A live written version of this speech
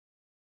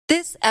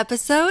This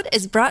episode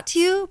is brought to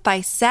you by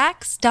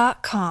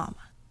Sax.com.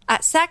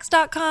 At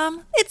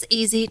Sax.com, it's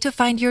easy to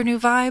find your new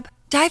vibe.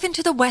 Dive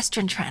into the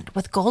Western trend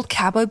with gold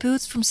cowboy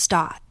boots from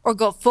Stott, or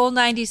go full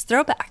 90s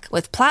throwback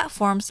with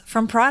platforms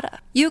from Prada.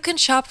 You can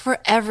shop for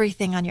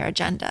everything on your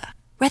agenda,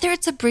 whether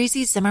it's a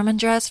breezy Zimmermann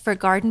dress for a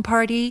garden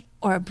party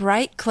or a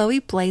bright Chloe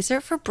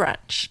blazer for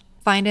brunch.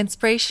 Find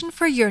inspiration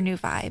for your new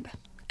vibe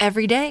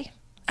every day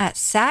at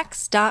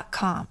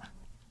Sax.com.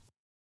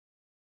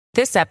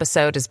 This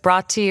episode is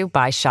brought to you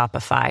by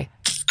Shopify.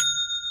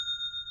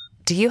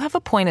 Do you have a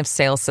point of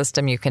sale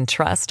system you can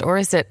trust, or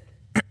is it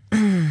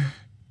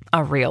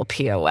a real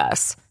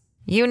POS?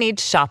 You need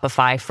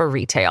Shopify for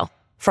retail.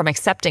 From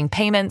accepting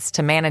payments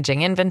to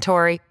managing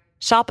inventory,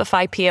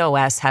 Shopify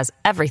POS has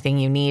everything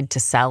you need to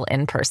sell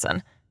in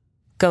person.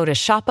 Go to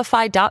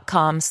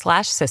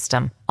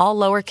shopify.com/system, all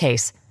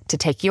lowercase, to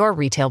take your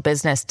retail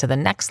business to the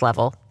next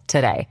level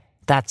today.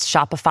 That's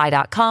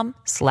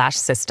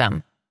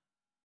shopify.com/system.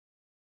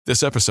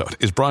 This episode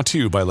is brought to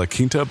you by La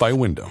Quinta by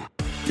Wyndham.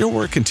 Your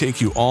work can take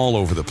you all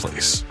over the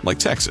place, like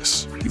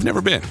Texas. You've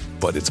never been,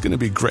 but it's going to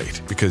be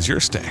great because you're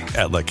staying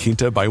at La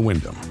Quinta by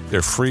Wyndham.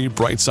 Their free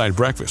Bright Side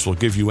breakfast will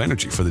give you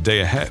energy for the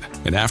day ahead.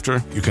 And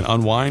after, you can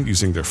unwind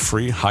using their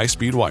free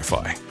high-speed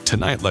Wi-Fi.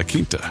 Tonight, La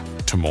Quinta.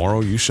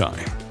 Tomorrow, you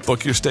shine.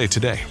 Book your stay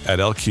today at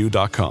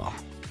lq.com.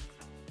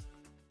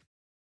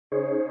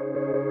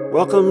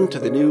 Welcome to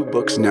the New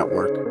Books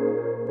Network.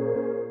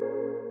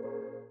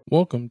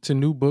 Welcome to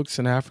New Books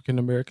in African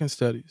American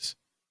Studies,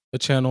 a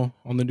channel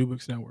on the New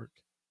Books Network.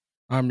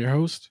 I'm your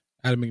host,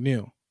 Adam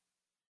McNeil.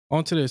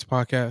 On today's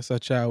podcast, I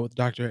chat with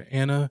Dr.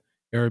 Anna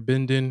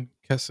Aribindin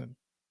Kesson,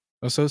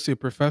 Associate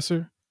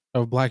Professor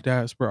of Black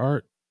Diaspora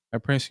Art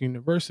at Princeton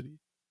University,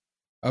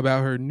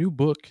 about her new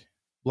book,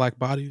 Black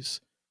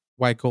Bodies,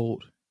 White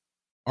Gold,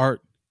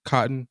 Art,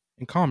 Cotton,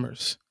 and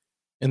Commerce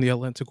in the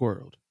Atlantic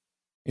World.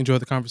 Enjoy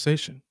the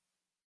conversation,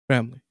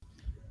 family.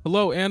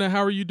 Hello, Anna.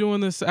 How are you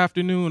doing this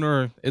afternoon?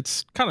 Or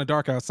it's kind of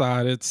dark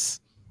outside. It's,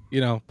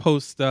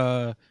 post,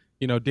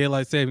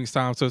 daylight savings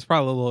time. So it's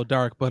probably a little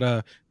dark,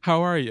 but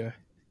how are you?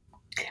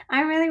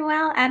 I'm really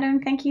well,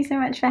 Adam. Thank you so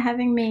much for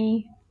having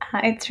me.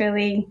 It's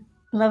really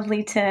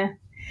lovely to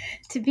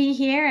be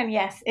here. And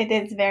yes, it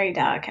is very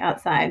dark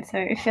outside, so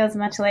it feels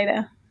much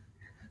later.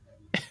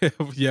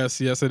 Yes,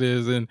 it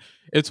is. And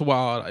it's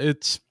wild.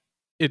 It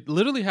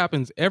literally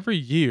happens every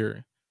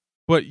year,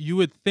 but you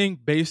would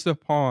think based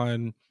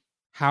upon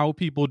how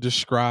people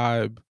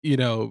describe,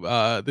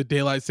 the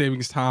daylight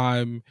savings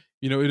time,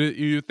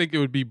 you think it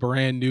would be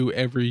brand new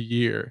every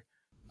year.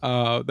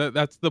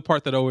 That's the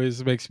part that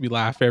always makes me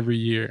laugh every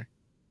year.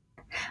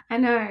 I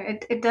know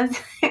it does.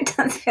 It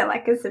does feel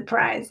like a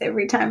surprise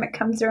every time it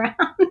comes around.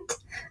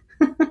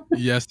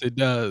 Yes, it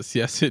does.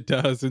 Yes, it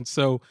does. And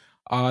so,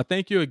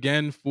 thank you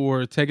again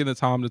for taking the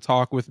time to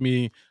talk with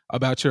me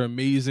about your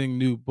amazing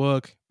new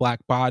book,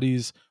 Black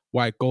Bodies,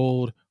 White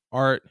Gold,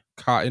 Art,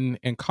 Cotton,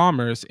 and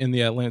Commerce in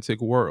the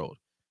Atlantic World.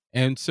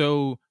 And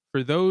so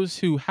for those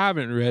who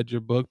haven't read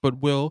your book,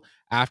 but will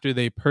after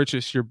they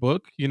purchase your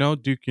book,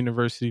 Duke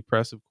University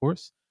Press, of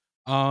course,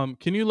 can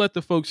you let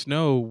the folks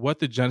know what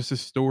the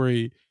genesis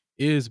story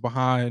is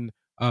behind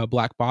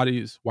Black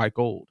Bodies, White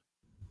Gold?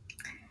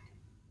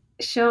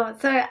 Sure.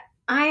 So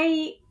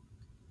I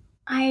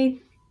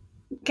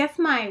guess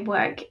my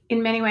work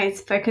in many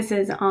ways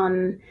focuses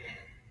on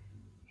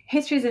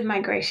histories of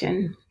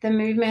migration, the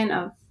movement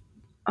of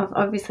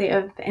obviously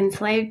of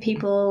enslaved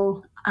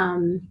people,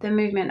 the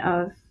movement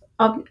of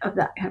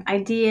the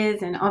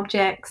ideas and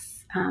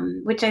objects,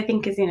 which I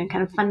think is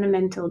kind of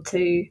fundamental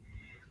to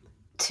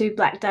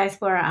Black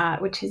diaspora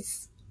art, which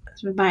is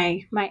sort of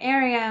my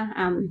area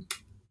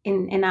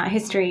in art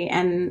history,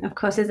 and of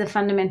course is a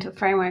fundamental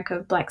framework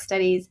of Black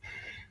studies.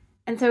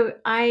 And so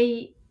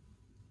I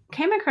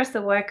came across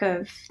the work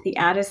of the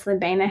artist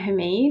Lubaina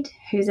Hamid,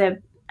 who's a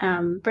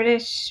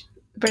British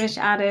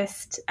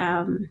artist,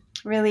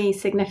 really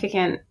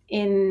significant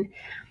in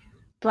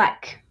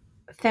British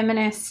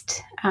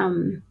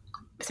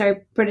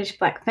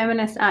Black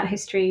feminist art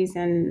histories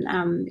and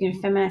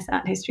feminist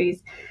art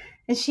histories.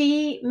 And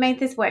she made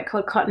this work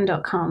called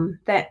Cotton.com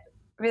that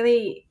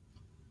really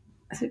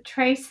sort of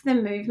traced the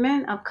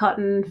movement of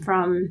cotton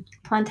from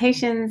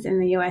plantations in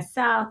the US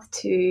South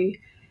to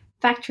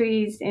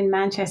factories in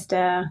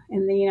Manchester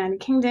in the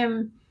United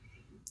Kingdom.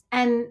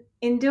 And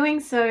in doing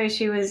so,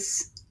 she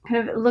was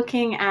kind of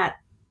looking at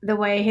the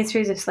way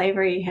histories of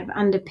slavery have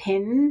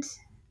underpinned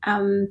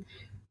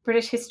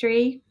British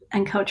history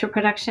and cultural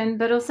production,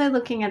 but also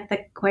looking at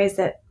the ways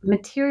that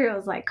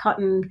materials like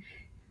cotton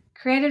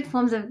created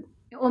forms of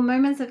or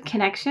moments of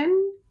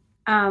connection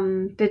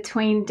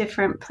between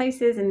different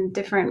places and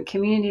different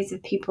communities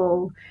of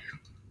people.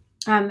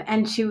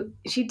 And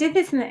she did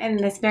this in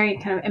this very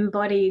kind of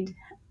embodied,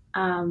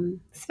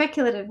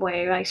 speculative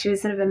way. Like she was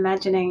sort of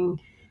imagining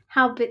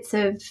how bits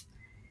of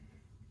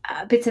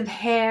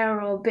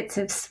hair or bits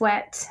of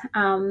sweat,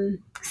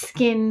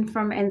 skin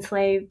from an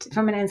enslaved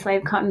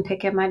cotton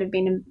picker might have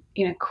been,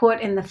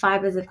 caught in the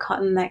fibers of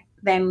cotton that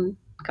then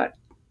got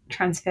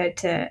transferred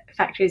to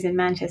factories in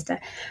Manchester.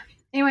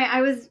 Anyway,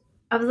 I was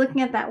I was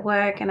looking at that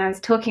work, and I was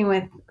talking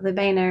with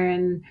Lubena,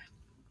 and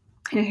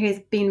who's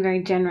been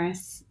very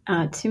generous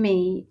to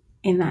me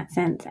in that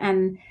sense,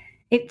 and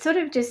it sort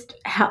of just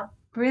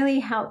really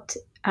helped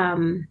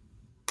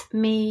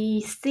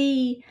me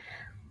see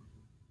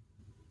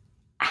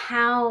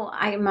how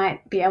I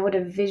might be able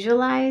to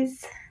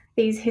visualize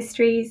these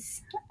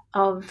histories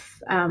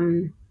of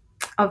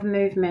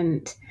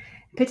movement,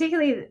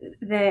 particularly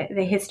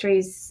the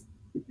histories.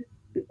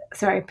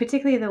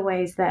 Particularly the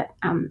ways that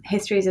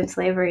histories of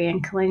slavery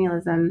and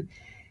colonialism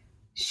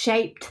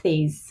shaped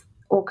these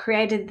or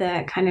created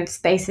the kind of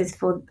spaces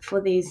for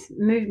these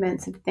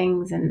movements of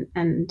things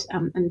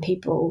and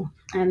people.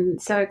 And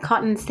so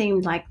cotton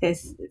seemed like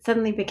this, it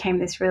suddenly became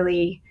this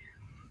really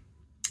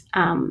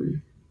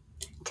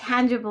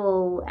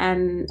tangible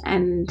and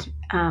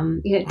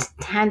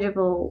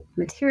tangible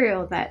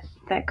material that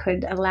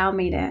could allow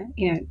me to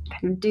kind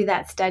of do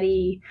that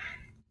study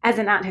as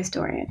an art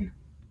historian.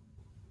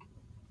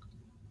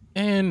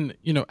 And,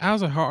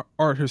 as a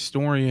art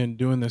historian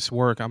doing this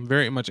work, I'm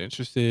very much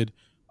interested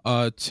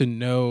to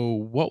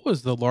know what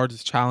was the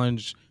largest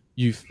challenge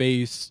you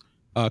faced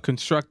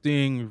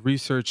constructing,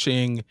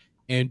 researching,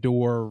 and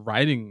or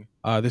writing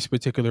this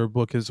particular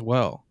book as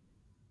well.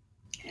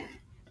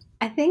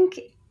 I think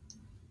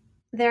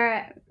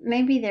there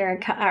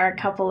are a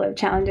couple of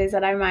challenges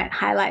that I might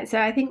highlight. So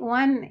I think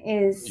one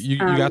is you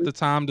got the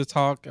time to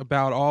talk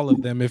about all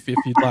of them if you'd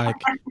like.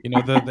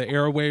 The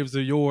airwaves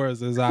are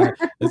yours, as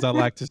I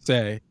like to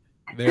say.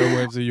 The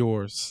airwaves are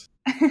yours.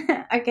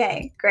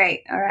 Okay,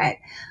 great. All right.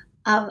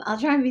 I'll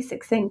try and be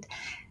succinct.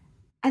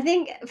 I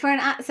think for an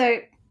art, so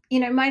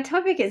my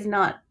topic is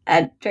not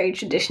a very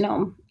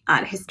traditional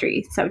art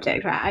history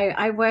subject, right?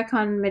 I work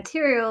on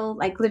material,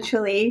 like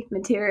literally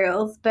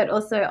materials, but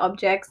also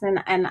objects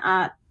and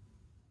art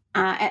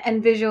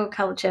and visual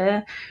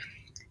culture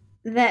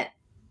that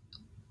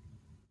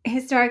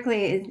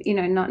historically is,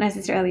 not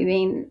necessarily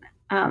been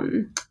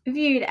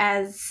viewed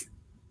as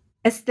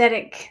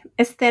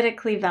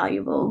aesthetically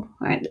valuable,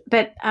 right?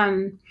 But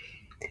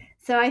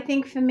so I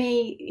think for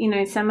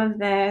me, some of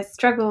the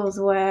struggles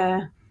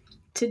were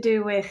to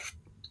do with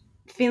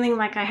feeling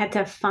like I had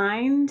to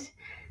find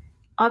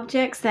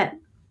objects that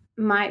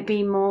might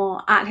be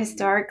more art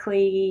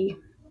historically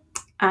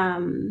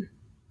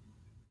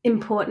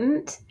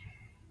important.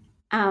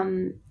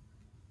 And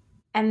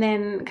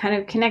then kind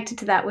of connected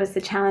to that was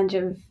the challenge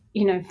of,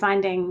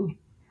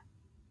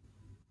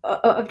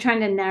 trying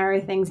to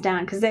narrow things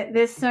down, because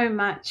there's so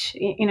much,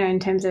 in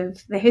terms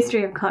of the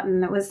history of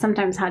cotton, it was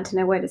sometimes hard to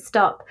know where to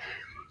stop.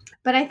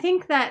 But I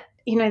think that,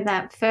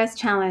 that first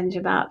challenge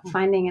about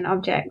finding an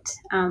object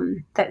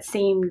that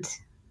seemed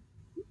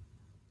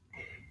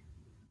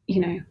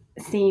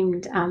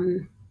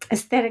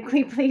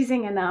aesthetically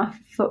pleasing enough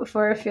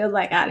for a field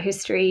like art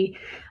history,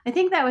 I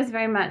think that was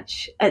very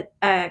much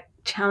a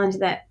challenge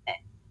that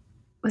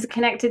was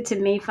connected to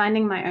me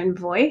finding my own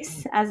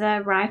voice as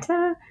a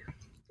writer.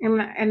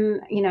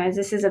 And as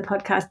this is a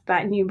podcast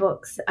about new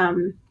books,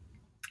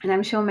 and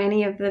I'm sure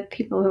many of the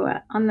people who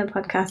are on the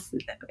podcast,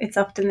 it's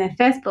often their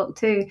first book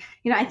too.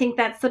 I think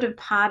that's sort of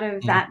part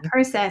of that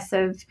process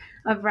of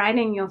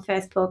writing your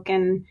first book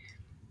and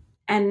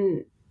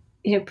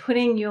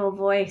putting your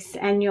voice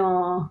and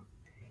your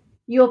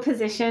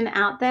position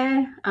out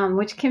there,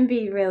 which can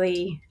be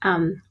really,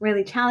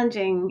 really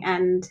challenging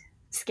and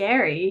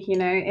scary,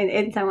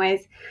 in some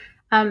ways.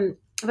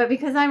 But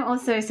because I'm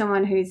also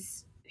someone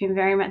who's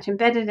very much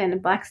embedded in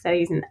Black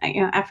studies and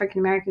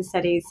African American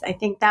studies, I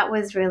think that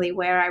was really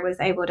where I was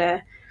able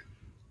to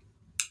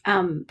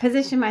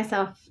position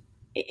myself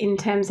in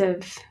terms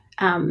of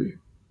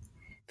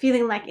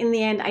feeling like in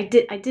the end I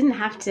didn't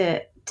have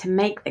to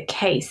make the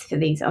case for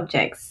these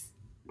objects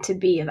to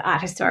be of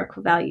art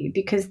historical value,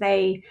 because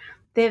their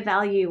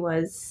value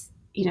was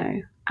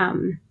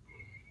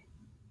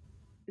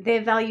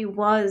their value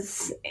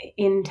was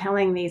in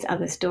telling these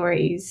other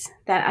stories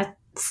that are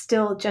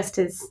still just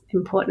as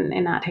important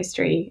in art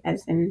history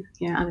as in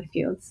other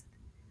fields.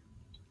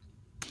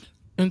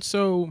 And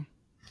so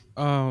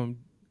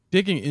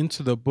digging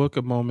into the book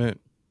a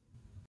moment,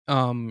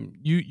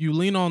 you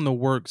lean on the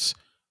works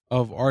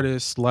of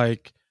artists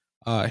like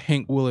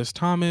Hank Willis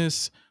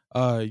Thomas,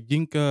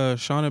 Yinka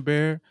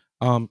Shonibare,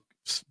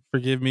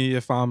 forgive me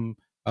if I'm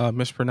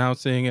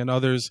mispronouncing, and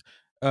others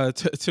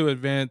to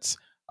advance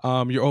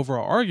your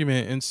overall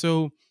argument. And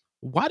so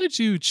why did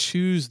you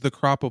choose the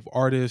crop of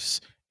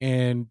artists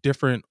and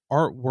different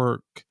artwork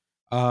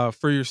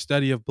for your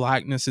study of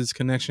Blackness's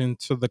connection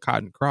to the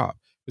cotton crop?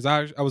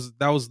 Because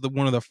that was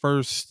one of the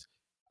first,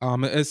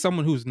 as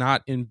someone who's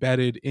not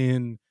embedded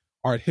in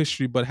art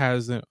history but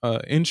has an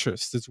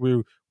interest, as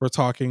we were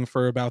talking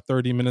for about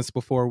 30 minutes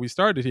before we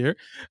started here.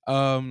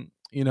 I'm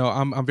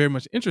very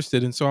much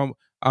interested, and so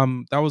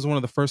that was one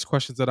of the first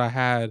questions that I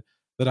had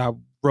that I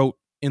wrote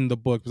in the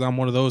book, because I'm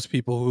one of those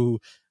people who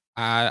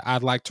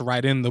I'd like to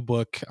write in the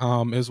book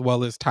as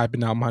well as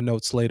typing out my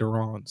notes later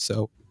on.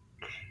 So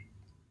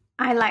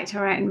I like to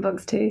write in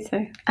books too.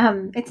 So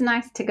it's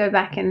nice to go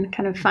back and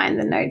kind of find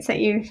the notes that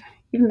you've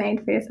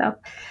made for yourself.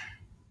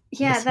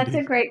 Yeah, Yes, that's a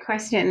indeed. great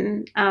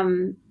question.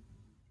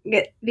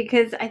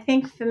 Because I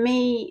think for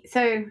me,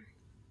 so,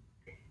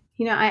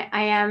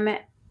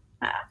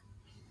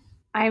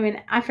 I'm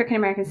in African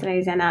American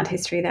studies and art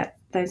history.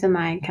 Those are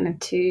my kind of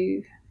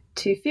two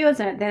fields.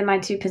 They're my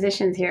two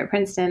positions here at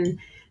Princeton.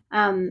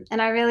 And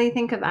I really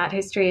think of art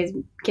history as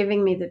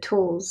giving me the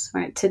tools,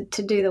 right,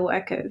 to do the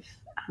work of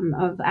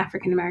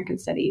African American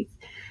studies.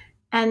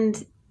 And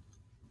so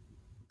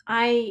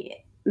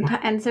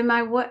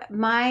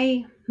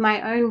my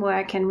own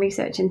work and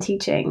research and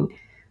teaching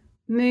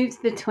moves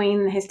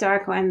between the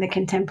historical and the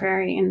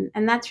contemporary, and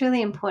that's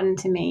really important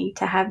to me,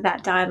 to have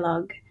that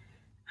dialogue.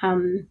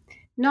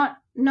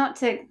 Not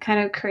to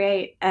kind of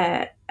create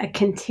a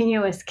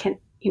continuous,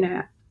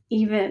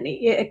 even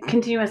a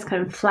continuous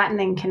kind of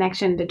flattening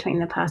connection between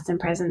the past and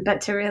present,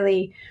 but to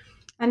really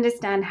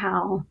understand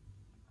how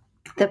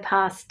the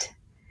past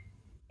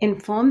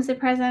informs the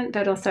present,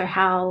 but also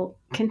how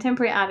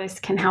contemporary artists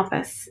can help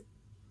us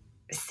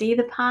see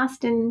the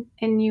past in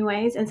new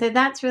ways. And so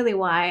that's really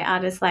why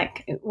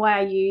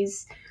I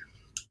use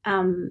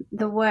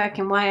the work,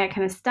 and why I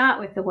kind of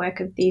start with the work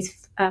of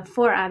these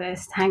four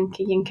artists, Hank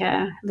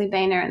Yinka, Lou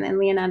Boehner, and then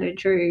Leonardo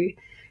Drew,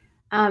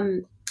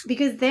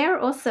 because they're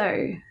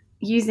also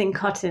using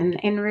cotton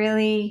in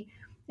really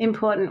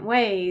important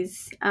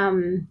ways,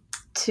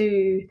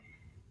 to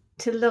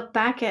look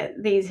back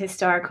at these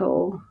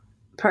historical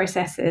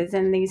processes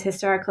and these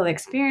historical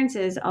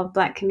experiences of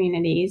Black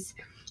communities,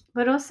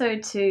 but also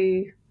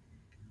to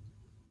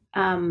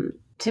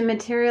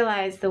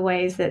materialize the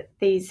ways that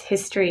these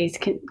histories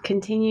can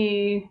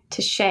continue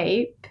to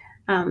shape,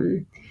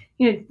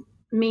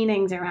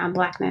 meanings around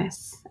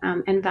Blackness,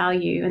 and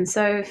value. And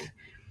so,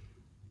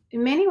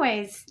 in many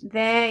ways,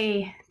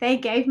 they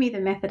gave me the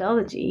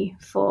methodology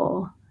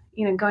for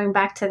going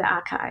back to the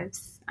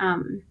archives.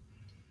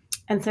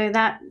 And so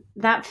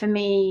that for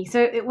me,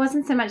 so it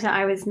wasn't so much that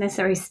I was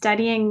necessarily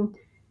studying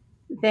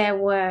their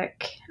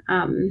work.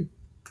 I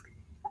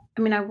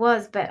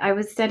was, but I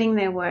was studying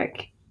their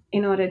work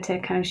in order to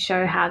kind of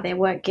show how their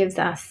work gives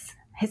us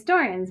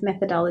historians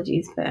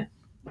methodologies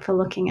for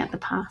looking at the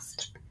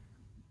past.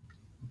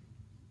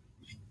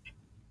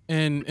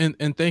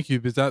 And thank you,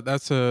 because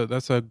that's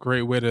a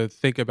great way to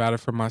think about it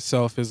for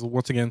myself. Is,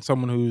 once again,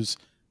 someone who's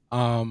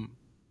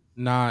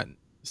not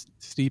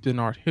steeped in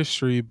art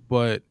history,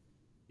 but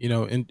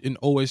in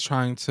always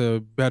trying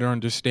to better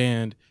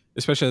understand,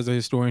 especially as a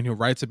historian who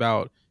writes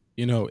about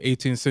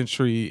 18th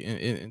century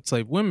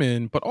enslaved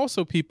women, but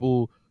also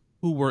people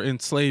who were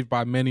enslaved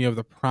by many of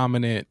the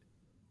prominent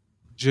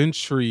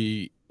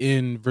gentry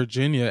in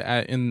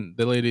Virginia in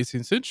the late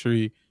 18th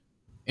century,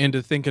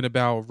 into thinking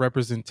about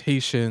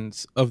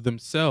representations of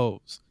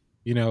themselves.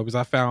 Because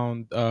I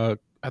found, I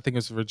think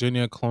it's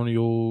Virginia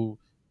Colonial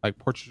like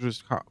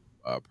Portraitist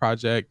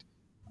Project,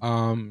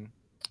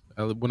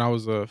 when I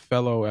was a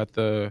fellow at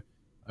the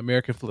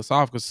American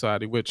Philosophical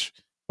Society, which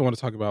I want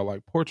to talk about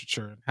like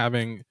portraiture and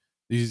having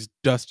these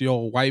dusty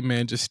old white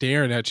men just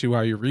staring at you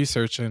while you're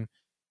researching,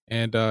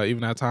 and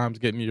even at times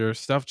getting your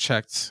stuff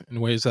checked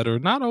in ways that are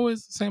not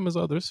always the same as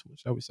others,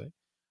 shall we say.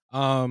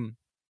 Um,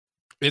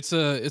 it's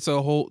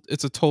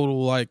a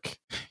total, like,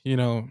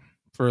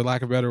 for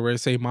lack of a better way to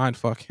say, mind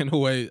fuck in a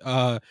way,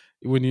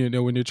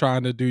 when when you're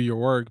trying to do your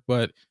work.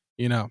 But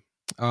so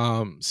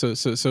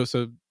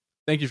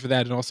thank you for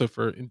that, and also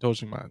for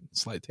indulging my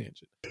slight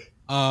tangent,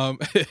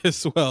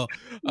 as well.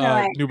 No,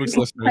 I New Books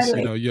listeners,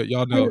 totally,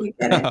 y'all know. totally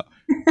get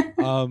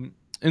it.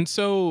 And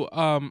so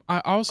I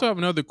also have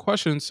another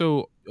question.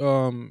 So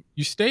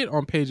you state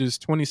on pages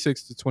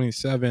 26 to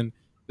 27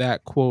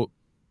 that, quote,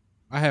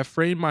 I have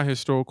framed my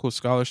historical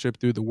scholarship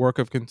through the work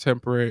of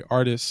contemporary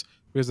artists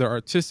because their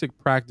artistic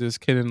practice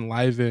can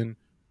enliven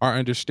our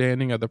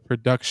understanding of the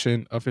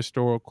production of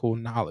historical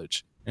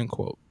knowledge, end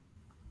quote.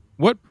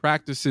 What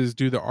practices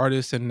do the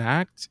artists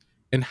enact,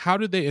 and how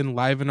do they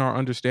enliven our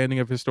understanding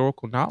of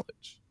historical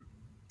knowledge?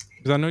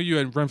 Because I know you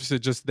had referenced it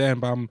just then,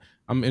 but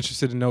I'm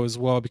interested to know as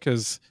well,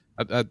 because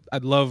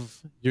I'd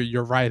love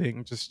your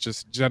writing,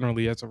 just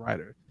generally as a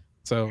writer.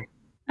 So.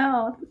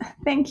 Oh,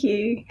 thank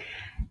you.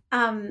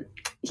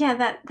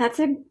 Yeah,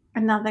 that's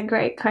another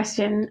great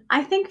question.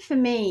 I think for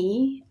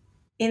me,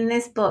 in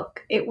this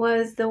book, it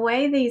was the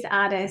way these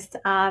artists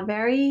are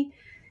very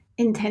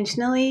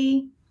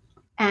intentionally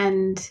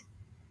and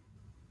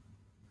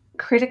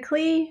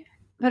critically,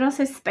 but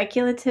also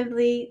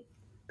speculatively,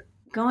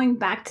 going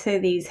back to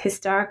these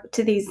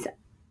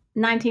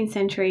 19th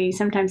century,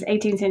 sometimes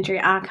 18th century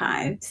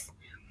archives,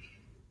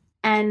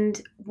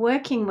 and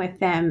working with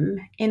them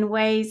in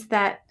ways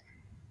that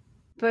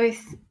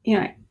both,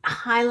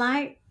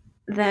 highlight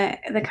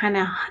the kind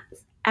of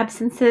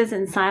absences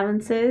and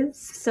silences.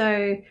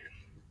 So,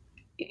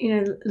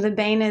 Lou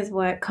Boehner's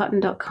work,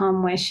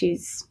 Cotton.com, where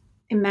she's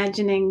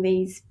imagining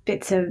these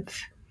bits of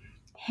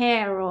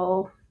hair,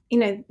 or,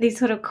 these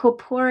sort of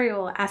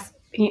corporeal,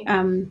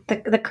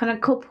 the kind of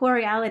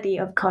corporeality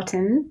of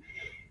cotton,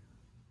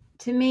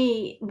 to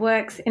me,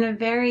 works in a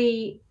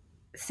very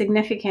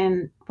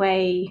significant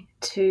way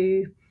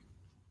to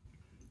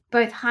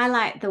both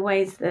highlight the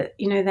ways that,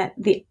 that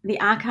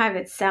the archive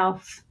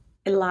itself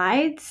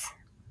elides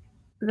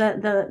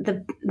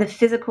the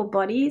physical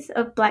bodies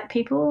of Black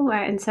people,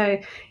 right? And so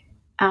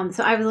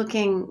I was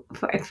looking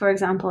for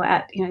example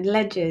at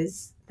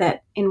ledgers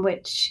that in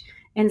which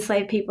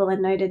enslaved people are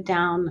noted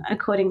down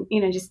according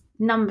just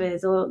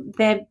numbers or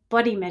their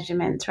body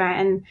measurements, right?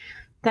 And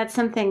that's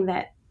something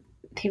that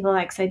people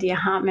like Saidiya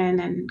Hartman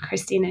and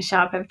Christina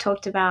Sharpe have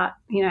talked about,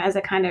 as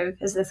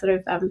a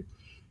sort of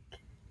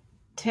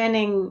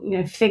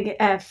turning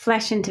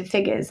flesh into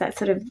figures. That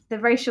sort of the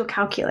racial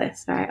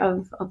calculus, right,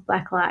 of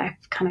Black life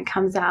kind of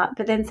comes out.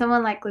 But then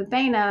someone like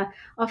Lubaina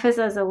offers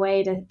us a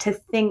way to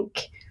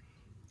think,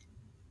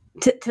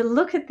 to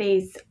look at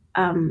these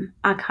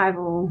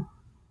archival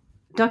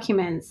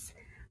documents,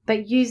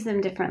 but use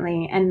them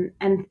differently and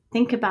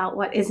think about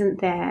what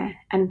isn't there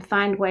and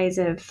find ways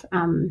of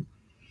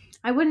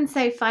I wouldn't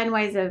say find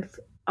ways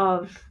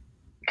of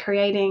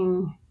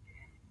creating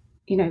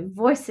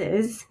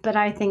voices, but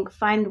I think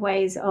find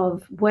ways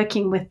of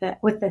working with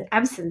the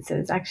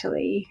absences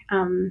actually.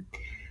 And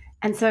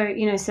so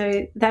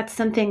so that's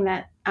something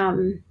that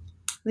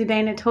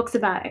Lubaina talks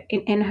about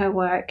in her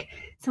work.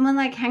 Someone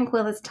like Hank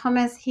Willis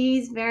Thomas,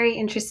 he's very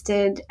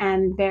interested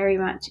and very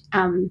much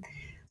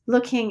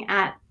looking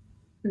at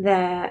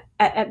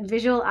at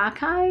visual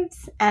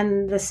archives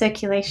and the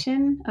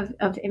circulation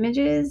of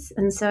images.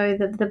 And so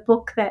the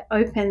book that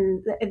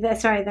opens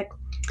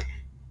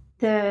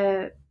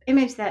the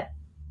image that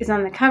is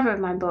on the cover of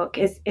my book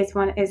is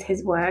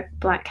his work,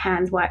 Black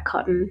Hands, White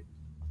Cotton.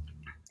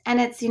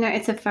 And it's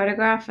it's a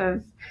photograph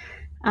of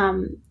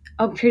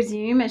I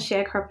presume a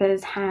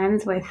sharecropper's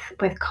hands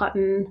with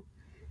cotton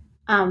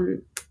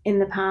in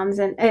the palms,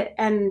 and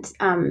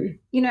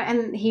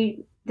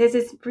there's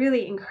this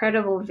really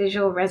incredible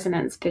visual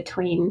resonance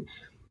between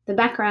the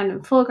background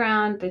and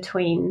foreground,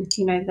 between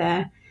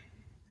the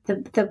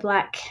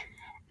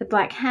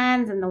black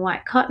hands and the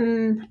white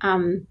cotton.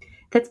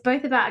 That's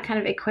both about a kind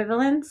of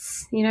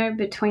equivalence,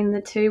 between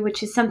the two,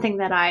 which is something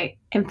that I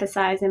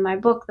emphasize in my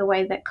book. The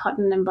way that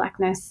cotton and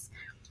blackness,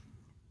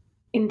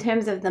 in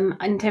terms of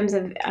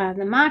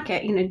the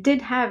market,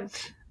 did have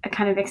a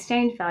kind of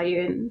exchange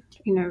value,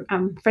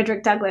 and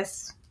Frederick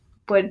Douglass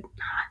would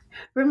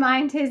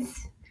remind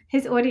his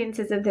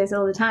audiences of this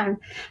all the time.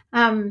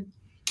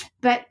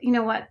 But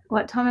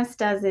what Thomas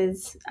does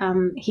is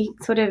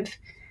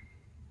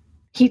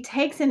he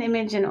takes an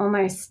image and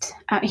almost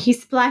he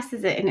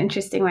splices it in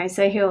interesting ways.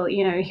 So he'll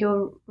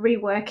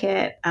rework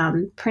it,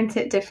 print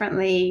it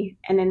differently,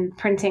 and in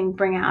printing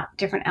bring out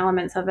different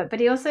elements of it. But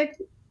he also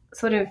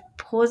sort of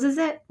pauses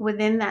it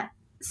within that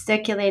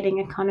circulating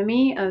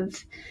economy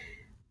of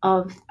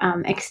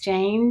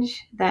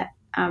exchange. That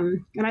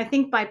and I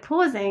think by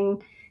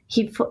pausing,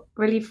 he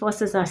really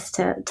forces us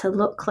to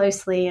look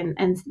closely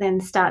and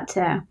then start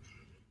to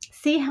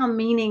see how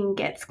meaning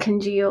gets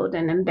congealed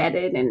and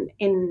embedded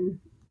in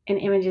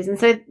images. And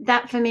so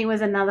that for me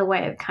was another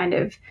way of kind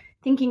of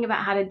thinking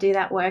about how to do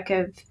that work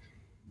of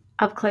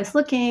up close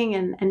looking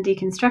and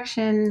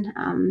deconstruction.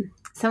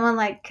 Someone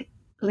like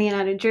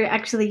Leonardo Drew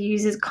actually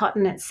uses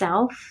cotton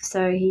itself.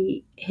 So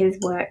his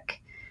work,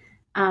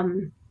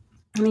 and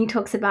he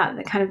talks about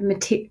the kind of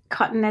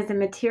cotton as a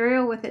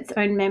material with its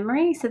own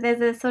memory. So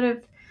there's a sort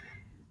of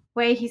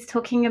way he's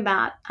talking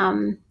about,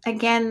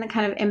 again, the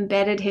kind of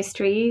embedded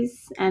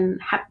histories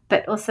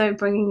but also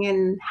bringing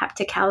in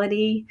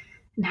hapticality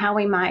and how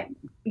we might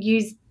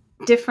use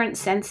different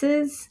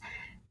senses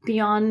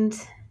beyond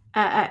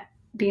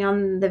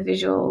the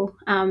visual.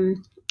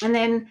 And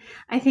then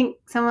I think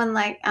someone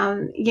like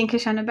Yinka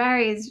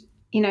Shonibari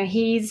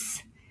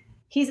is,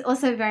 he's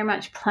also very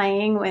much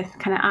playing with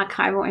kind of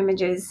archival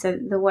images. So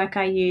the work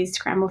I used,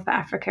 Scramble for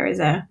Africa, is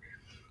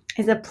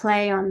a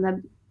play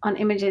on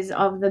images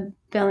of the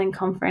Berlin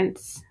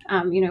Conference,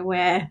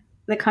 where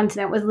the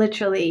continent was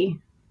literally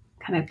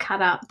kind of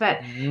cut up,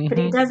 but he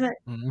does it.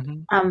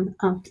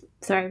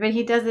 But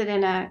he does it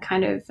in a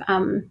kind of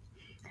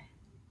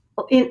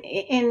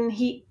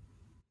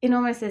in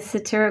almost a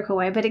satirical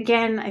way. But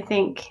again, I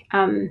think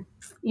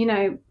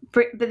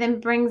but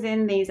then brings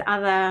in these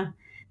other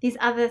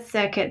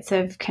circuits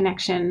of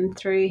connection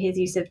through his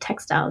use of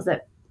textiles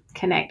that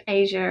connect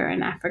Asia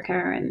and Africa,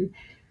 and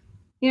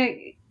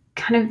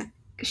kind of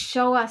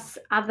show us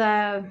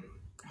other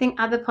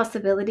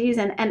possibilities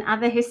and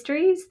other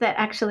histories that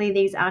actually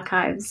these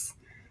archives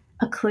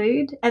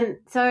occlude. And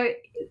so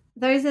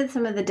those are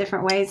some of the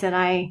different ways that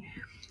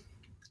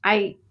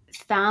I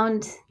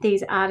found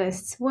these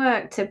artists'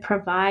 work to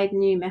provide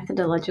new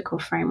methodological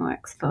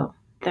frameworks for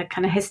the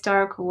kind of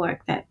historical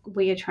work that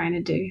we are trying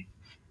to do.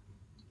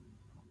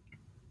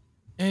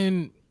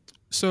 And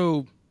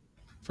so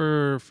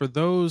for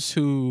those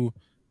who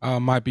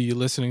might be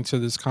listening to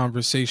this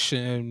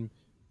conversation,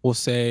 we'll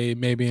say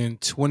maybe in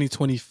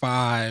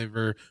 2025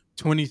 or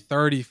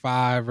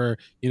 2035 or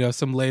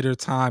some later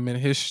time in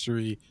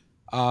history,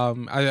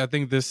 I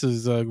think this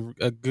is a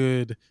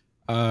good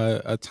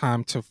a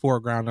time to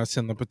foreground us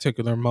in the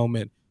particular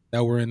moment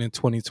that we're in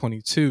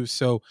 2022.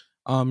 So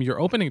your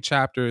opening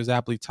chapter is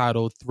aptly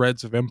titled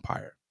Threads of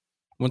Empire.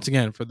 Once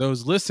again, for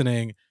those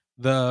listening,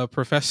 the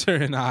professor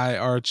and I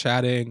are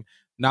chatting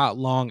not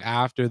long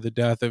after the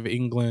death of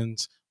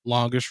England's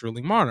longest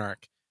ruling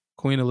monarch,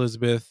 Queen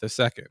Elizabeth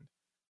II.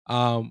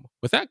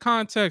 With that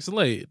context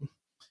laid,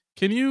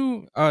 can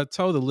you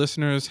tell the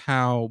listeners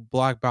how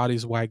Black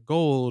Bodies, White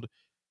Gold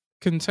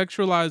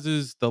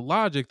contextualizes the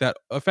logic that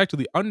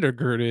effectively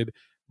undergirded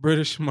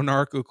British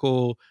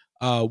monarchical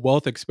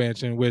wealth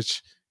expansion,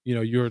 which,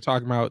 you were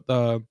talking about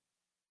the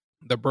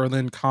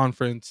Berlin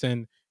Conference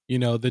and,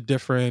 the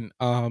different,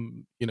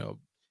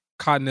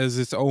 cotton as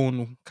its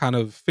own kind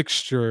of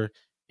fixture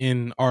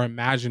in our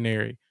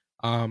imaginary,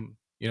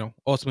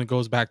 ultimately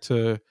goes back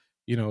to,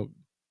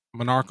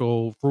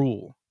 monarchical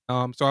rule.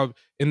 So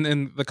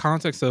in the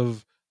context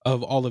of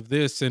all of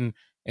this, and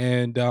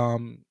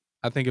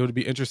I think it would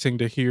be interesting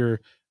to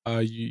hear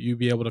you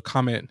be able to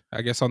comment,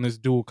 I guess, on this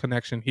dual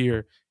connection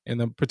here in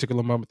the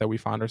particular moment that we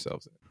find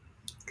ourselves in.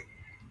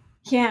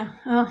 Yeah.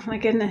 Oh my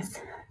goodness.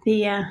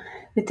 The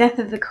death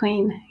of the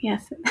Queen.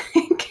 Yes.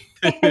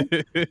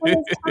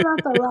 It's come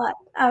up a lot.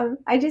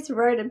 I just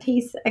wrote a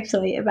piece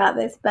actually about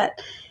this, but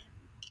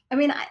I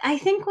mean, I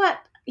think what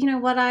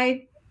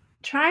I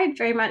tried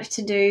very much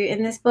to do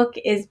in this book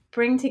is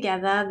bring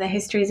together the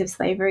histories of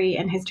slavery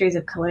and histories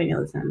of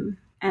colonialism,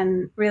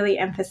 and really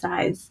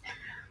emphasize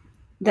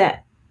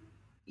that,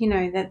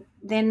 that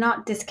they're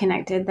not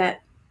disconnected,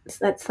 that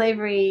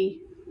slavery,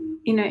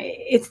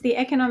 it's the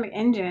economic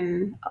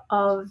engine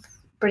of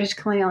British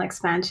colonial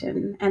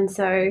expansion. And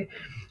so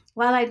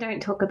while I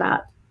don't talk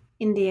about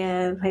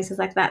India, places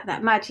like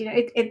that much,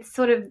 it's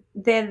sort of,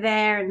 they're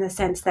there in the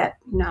sense that,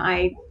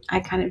 I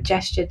kind of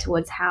gestured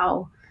towards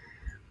how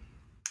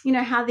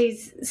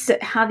these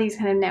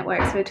kind of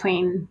networks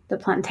between the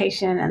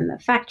plantation and the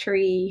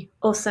factory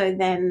also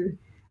then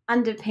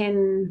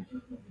underpin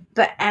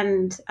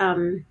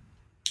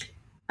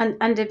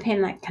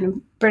underpin like kind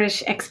of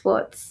British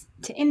exports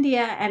to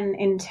India, and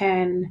in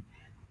turn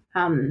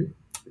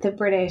the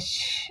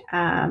British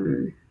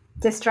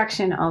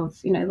destruction of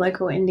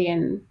local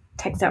Indian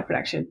textile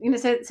production.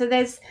 So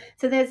there's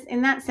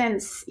in that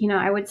sense,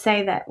 I would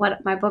say that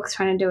what my book's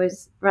trying to do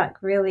is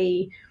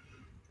really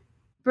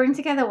bring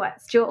together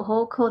what Stuart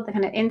Hall called the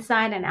kind of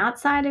inside and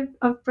outside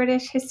of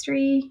British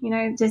history.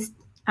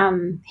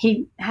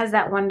 He has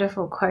that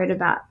wonderful quote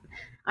about,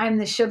 "I'm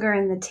the sugar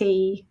in the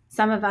tea,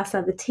 some of us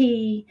are the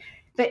tea,"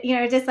 but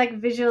just like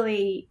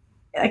visually,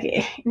 like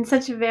in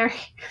such a very,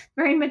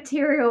 very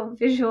material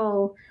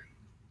visual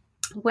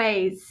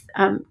ways,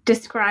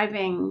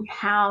 describing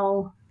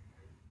how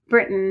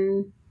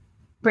Britain,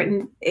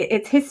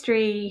 its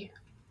history,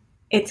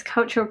 its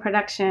cultural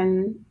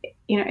production,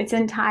 its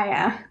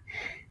entire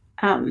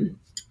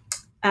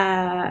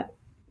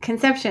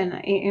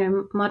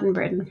conception, modern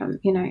Britain from,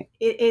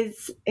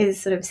 it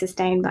is sort of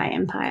sustained by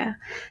empire.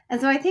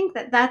 And so I think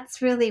that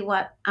that's really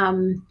what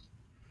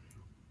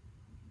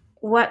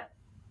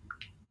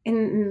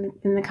in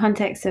the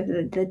context of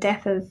the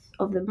death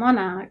of the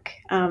monarch,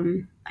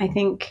 I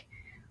think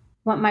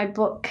what my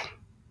book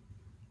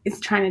is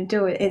trying to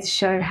do is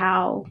show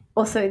how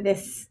also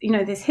this,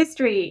 this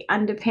history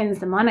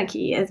underpins the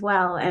monarchy as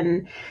well.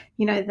 And,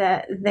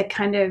 the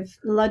kind of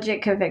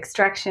logic of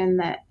extraction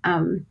that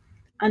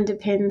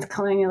underpins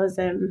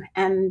colonialism,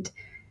 and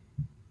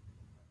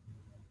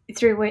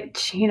through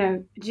which,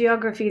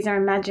 geographies are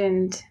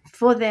imagined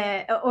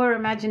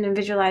imagined and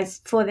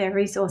visualized for their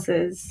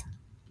resources,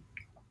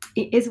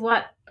 is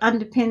what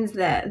underpins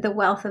the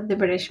wealth of the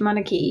British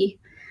monarchy.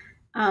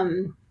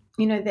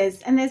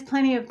 There's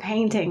plenty of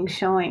paintings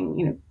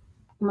showing,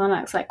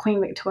 monarchs like Queen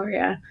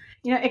Victoria,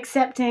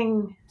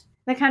 accepting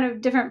the kind of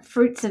different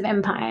fruits of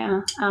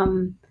empire,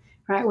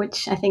 right?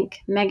 Which I think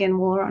Meghan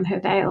wore on her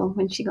veil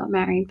when she got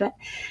married. But,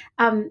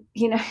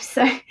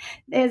 so I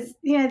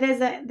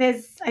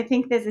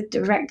think there's a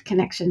direct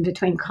connection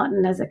between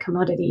cotton as a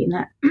commodity, and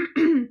that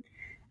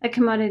a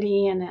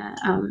commodity and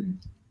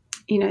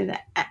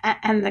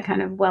and the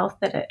kind of wealth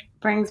that it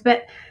brings,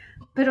 but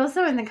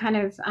also in the kind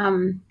of,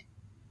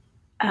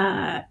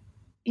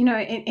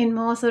 in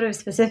more sort of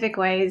specific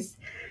ways,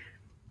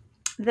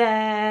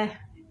 the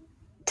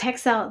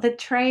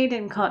trade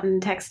in cotton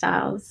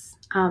textiles,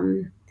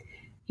 cotton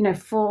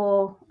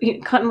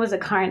was a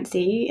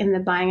currency in the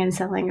buying and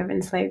selling of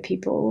enslaved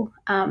people.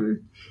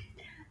 And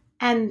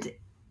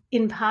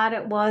in part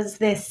it was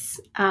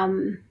this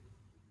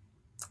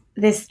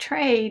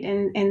trade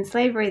in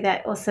slavery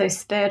that also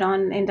spurred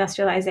on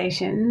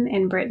industrialization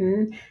in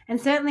Britain, and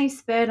certainly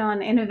spurred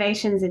on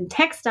innovations in the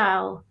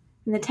textile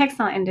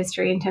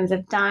industry in terms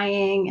of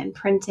dyeing and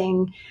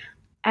printing,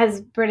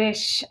 as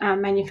British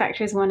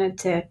manufacturers wanted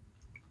to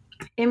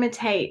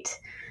imitate,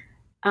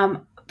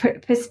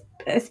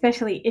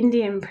 especially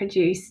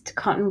Indian-produced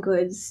cotton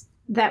goods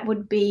that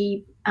would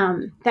be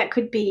that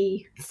could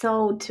be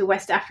sold to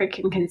West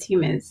African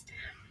consumers.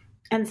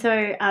 And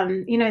so,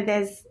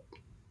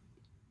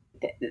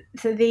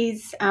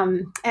 these,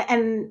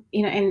 and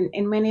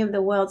in many of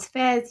the world's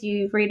fairs,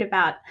 you read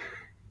about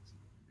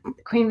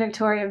Queen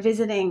Victoria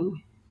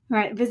visiting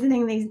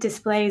these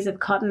displays of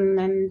cotton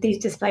and these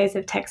displays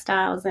of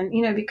textiles, and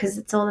because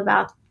it's all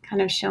about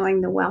kind of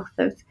showing the wealth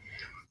of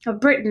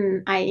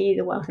Britain, i.e.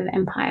 the wealth of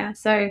empire.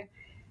 So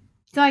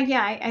So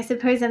I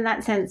suppose in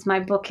that sense, my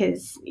book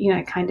is,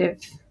 kind of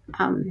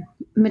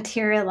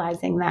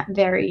materializing that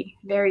very,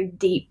 very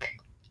deep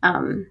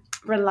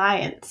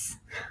reliance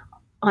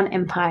on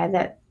empire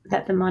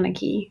that the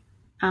monarchy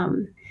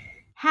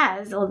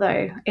has,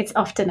 although it's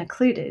often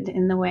occluded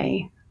in the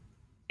way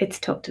it's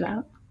talked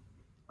about.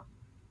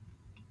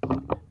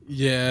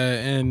 Yeah,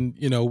 and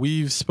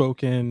we've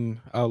spoken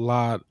a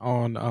lot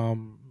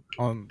on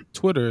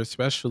Twitter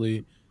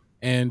especially,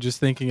 and just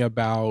thinking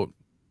about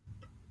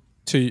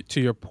to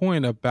your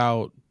point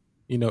about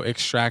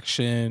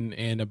extraction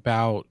and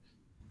about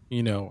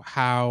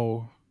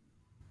how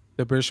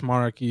the British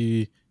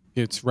monarchy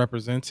gets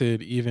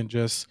represented even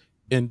just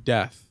in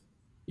death.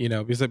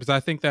 Because I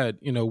think that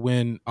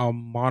when a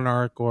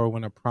monarch or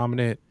when a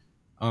prominent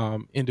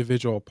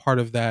individual, part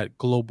of that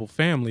global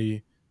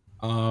family,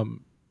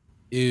 um,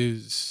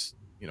 is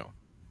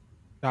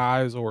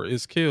dies or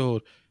is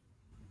killed,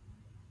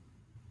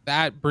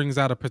 that brings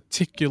out a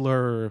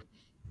particular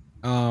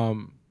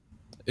um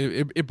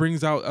it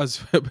brings out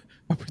us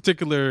a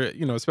particular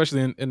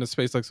especially in a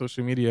space like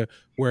social media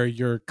where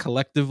you're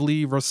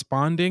collectively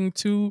responding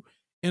to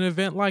an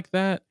event like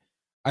that.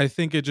 I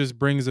think it just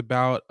brings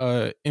about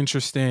a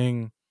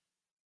interesting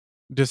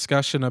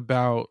discussion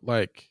about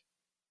like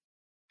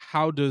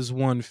how does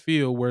one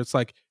feel, where it's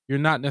like you're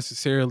not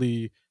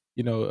necessarily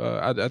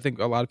I think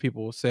a lot of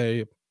people will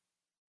say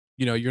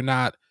you're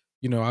not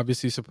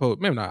obviously supposed,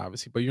 maybe not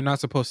obviously, but you're not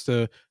supposed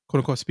to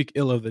quote unquote speak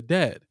ill of the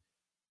dead.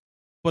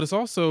 But it's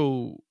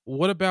also,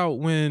 what about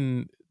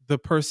when the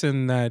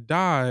person that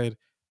died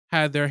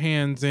had their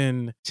hands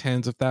in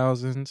tens of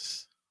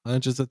thousands,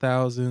 hundreds of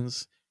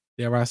thousands,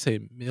 dare I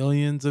say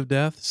millions of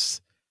deaths?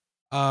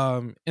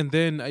 And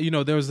then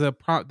there was the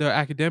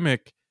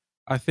academic,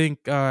 I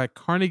think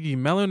Carnegie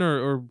Mellon,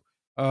 or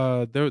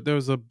there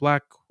was a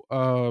black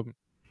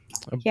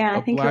Yeah, I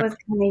a think it black, was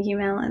Carnegie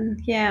Mellon.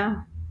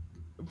 Yeah.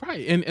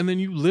 right, and then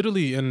you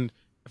literally, and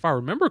if I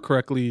remember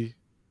correctly,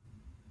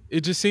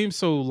 it just seems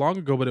so long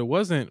ago, but it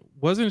wasn't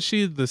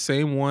she the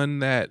same one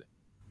that,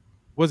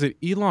 was it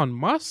Elon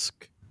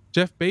Musk,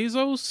 Jeff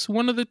Bezos,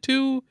 one of the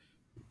two,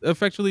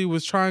 effectively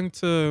was trying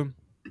to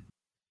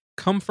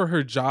come for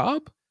her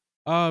job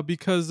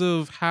because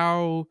of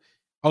how,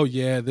 oh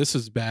yeah, this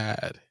is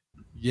bad.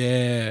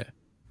 Yeah.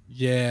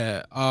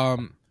 Yeah.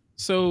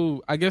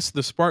 So I guess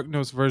the Spark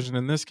Notes version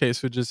in this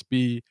case would just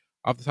be,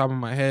 off the top of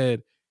my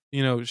head,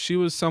 she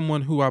was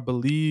someone who I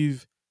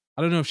believe,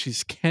 I don't know if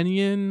she's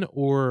Kenyan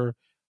or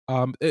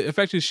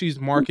effectively she's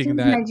marking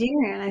that,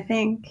 Nigerian, I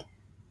think.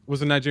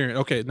 was a Nigerian.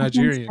 Okay, I think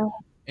Nigerian. so.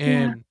 Yeah.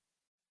 And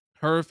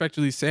her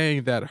effectively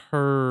saying that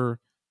her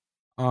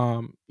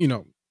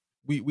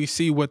we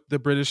see what the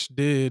British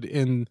did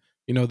in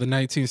the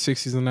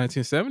 1960s and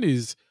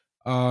 1970s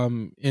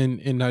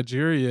in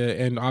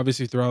Nigeria, and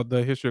obviously throughout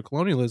the history of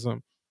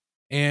colonialism.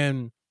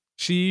 And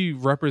she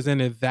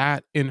represented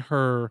that in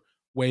her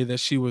way that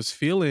she was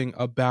feeling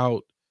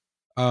about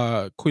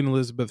Queen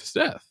Elizabeth's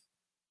death.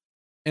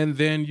 And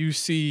then you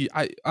see,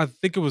 I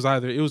think it was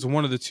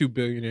one of the two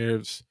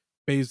billionaires,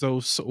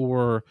 Bezos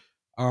or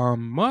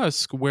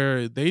Musk,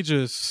 where they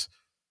just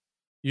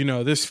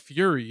this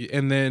fury,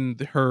 and then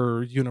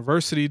her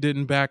university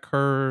didn't back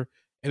her,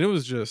 and it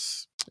was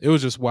just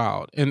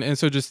wild. And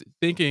so just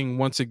thinking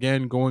once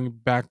again, going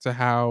back to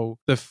how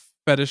the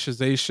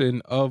fetishization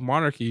of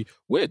monarchy,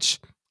 which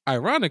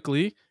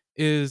ironically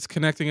is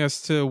connecting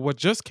us to what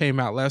just came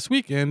out last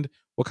weekend,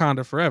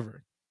 Wakanda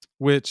Forever,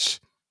 which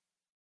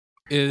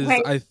is,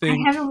 Wait, I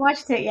think, I haven't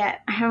watched it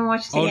yet.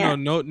 oh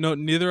no,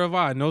 neither have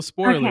I. No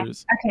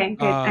spoilers. Okay,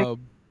 good.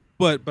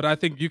 But I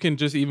think you can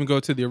just even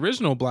go to the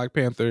original Black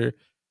Panther,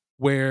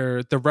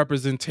 where the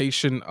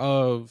representation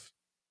of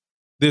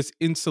this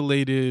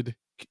insulated,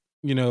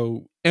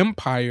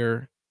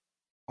 empire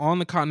on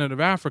the continent of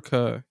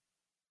Africa,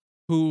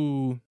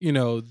 who,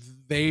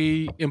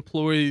 they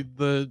employ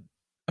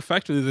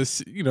effectively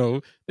this,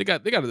 they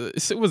got,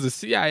 it was a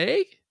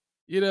CIA,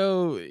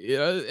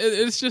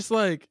 it's just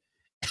like,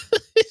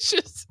 it's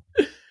just,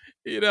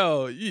 you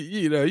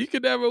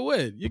could never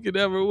win. You could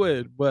never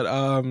win. But,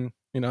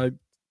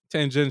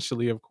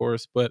 tangentially, of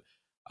course, but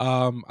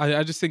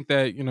I just think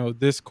that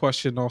this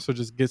question also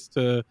just gets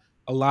to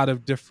a lot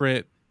of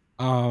different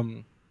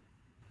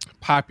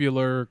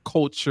popular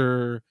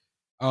culture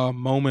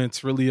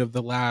moments, really, of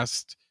the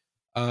last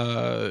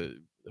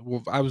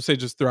well, I would say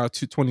just throughout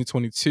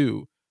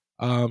 2022,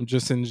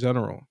 just in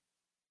general.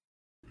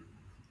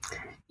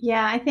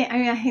 Yeah, I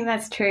think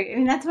that's true. I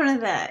mean, that's one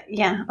of the,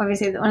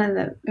 obviously one of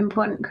the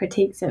important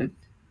critiques of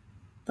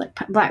like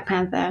Black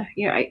Panther.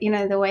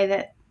 The way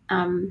that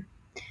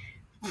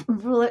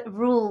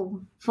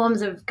rule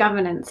forms of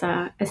governance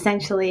are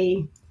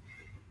essentially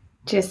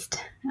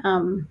just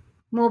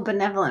more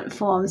benevolent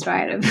forms,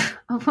 right,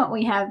 of what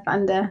we have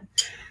under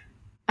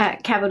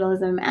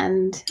capitalism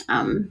and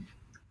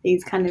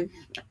these kind of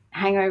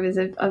hangovers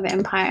of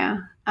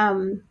empire.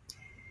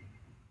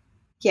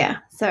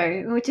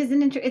 So which is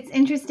it's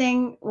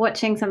interesting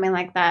watching something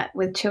like that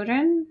with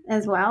children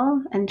as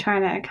well, and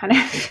trying to kind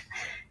of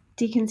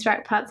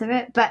deconstruct parts of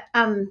it. But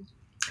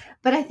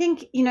But I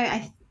think, and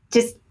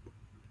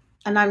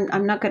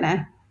I'm not going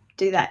to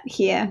do that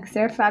here because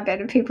there are far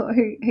better people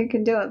who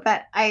can do it.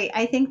 But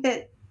I think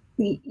that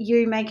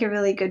you make a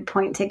really good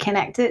point to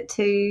connect it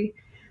to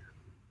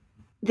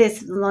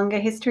this longer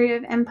history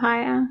of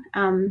empire.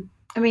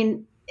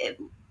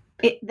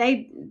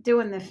 They do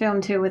in the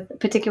film too,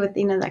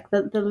 particularly with like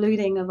the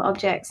looting of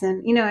objects,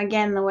 and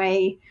again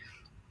the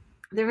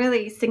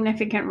really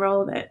significant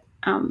role that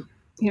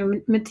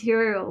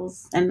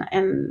materials and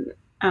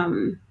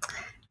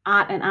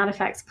art and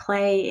artifacts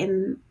play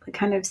in the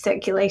kind of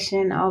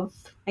circulation of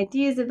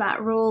ideas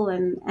about rule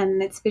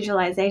and its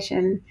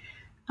visualization.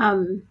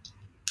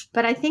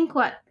 But I think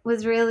what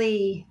was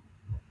really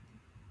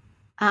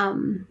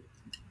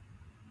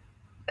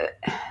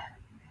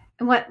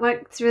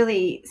what's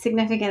really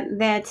significant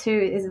there too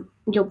is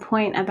your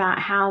point about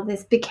how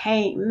this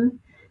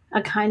became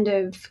a kind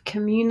of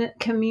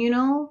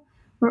communal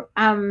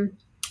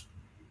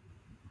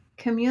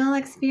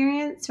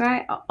experience,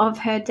 right, of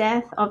her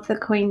death, of the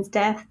Queen's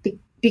death,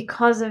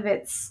 because of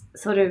its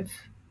sort of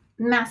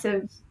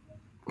massive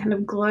kind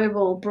of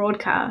global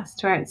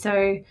broadcast, right?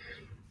 So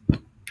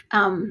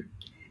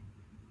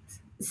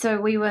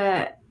we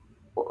were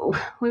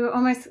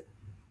almost,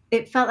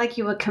 it felt like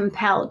you were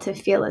compelled to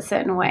feel a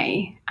certain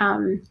way,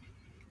 and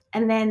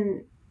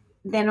then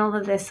all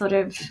of this sort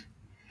of,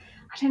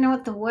 I don't know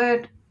what the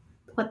word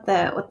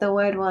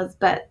was,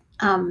 but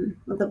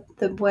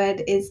the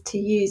word is to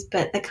use,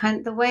 but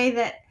the way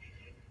that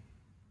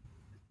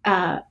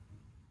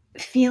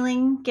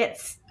feeling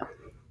gets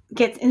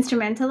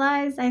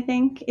instrumentalized, I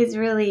think, is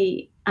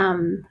really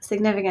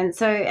significant.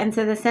 So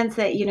the sense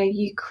that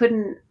you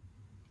couldn't,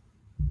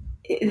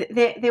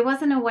 there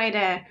wasn't a way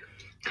to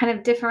kind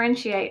of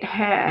differentiate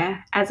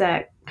her as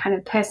a kind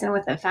of person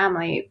with a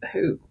family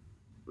who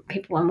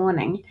people were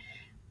mourning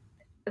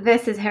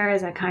versus her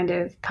as a kind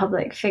of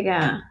public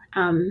figure.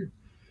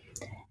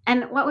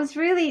 And what was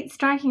really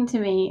striking to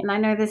me, and I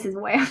know this is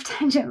way off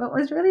tangent, but what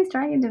was really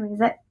striking to me is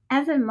that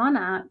as a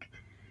monarch,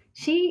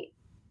 she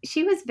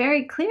was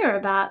very clear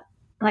about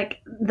like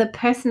the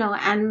personal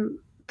and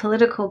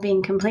political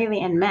being completely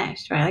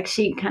enmeshed, right? Like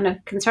she kind of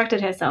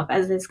constructed herself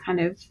as this kind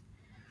of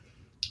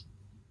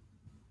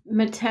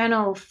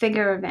maternal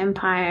figure of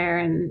empire,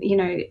 and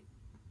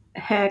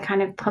her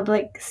kind of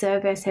public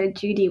service, her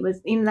duty was,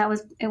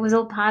 it was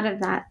all part of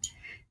that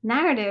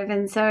narrative.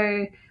 And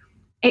so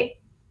I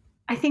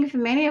think for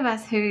many of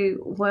us who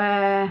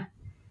were,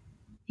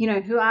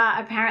 who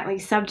are apparently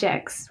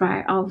subjects,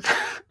 right, of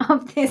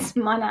this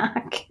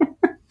monarch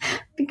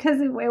because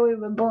of where we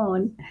were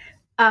born,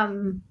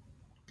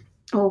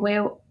 or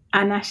where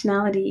our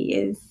nationality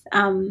is,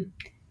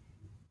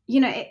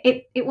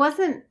 it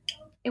wasn't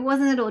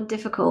at all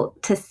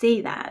difficult to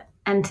see that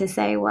and to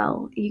say,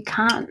 well, you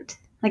can't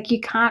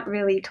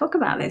really talk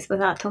about this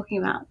without talking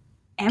about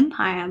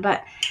empire.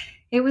 But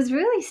it was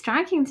really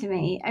striking to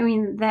me, I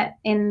mean, that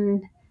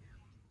in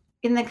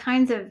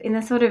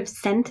the sort of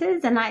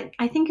centers, and I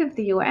think of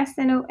the US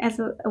as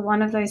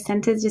one of those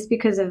centers just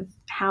because of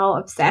how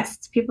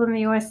obsessed people in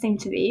the US seem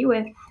to be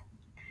with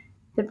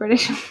the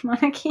British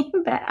monarchy,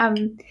 but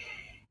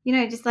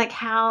just like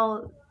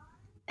how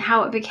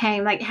it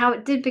became, like how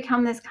it did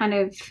become this kind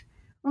of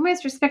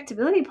almost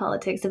respectability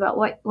politics about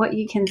what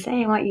you can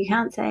say and what you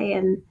can't say.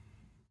 And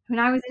when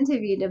I was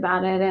interviewed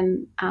about it,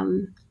 and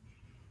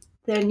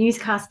the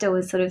newscaster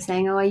was sort of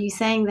saying, "Oh, are you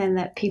saying then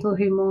that people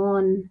who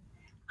mourn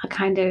are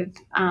kind of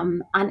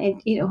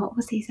what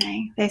was he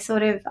saying? They're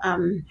sort of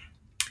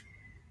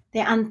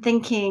they're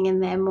unthinking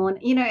and they're more,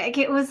 like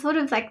it was sort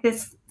of like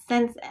this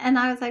sense." And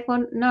I was like,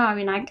 well, no, I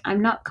mean,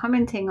 I'm not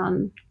commenting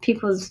on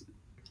people's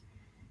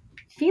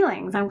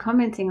feelings. I'm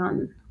commenting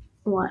on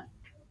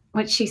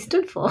what she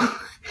stood for.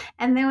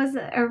 And there was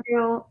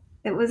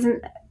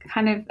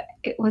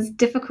it was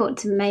difficult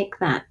to make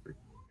that,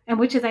 and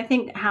which is, I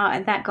think,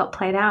 how that got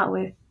played out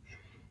with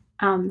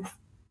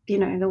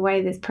the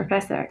way this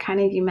professor at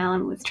Carnegie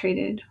Mellon was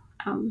treated.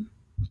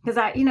 Because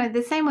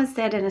the same was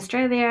said in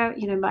Australia,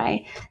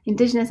 by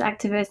Indigenous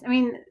activists. I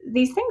mean,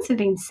 these things have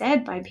been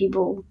said by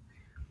people,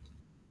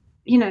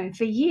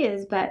 for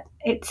years, but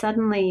it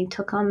suddenly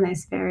took on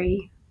this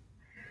very,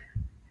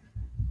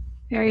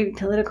 very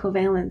political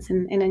valence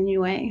in a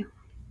new way.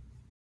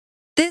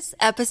 This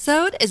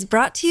episode is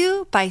brought to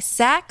you by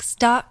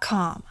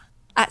Saks.com.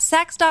 At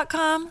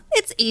Saks.com,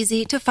 it's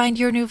easy to find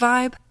your new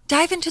vibe.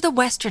 Dive into the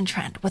Western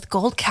trend with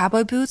gold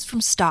cowboy boots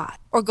from Stott,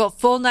 or go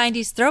full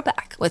 90s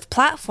throwback with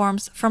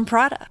platforms from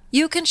Prada.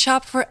 You can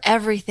shop for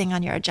everything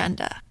on your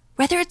agenda,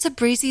 whether it's a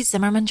breezy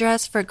Zimmermann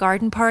dress for a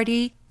garden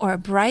party or a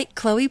bright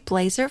Chloe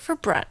blazer for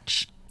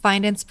brunch.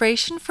 Find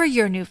inspiration for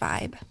your new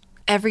vibe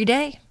every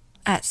day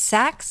at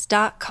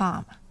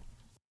Saks.com.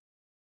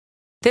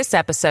 This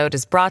episode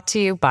is brought to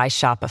you by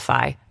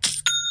Shopify.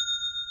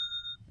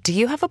 Do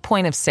you have a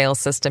point of sale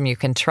system you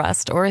can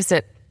trust, or is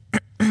it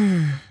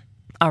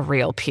a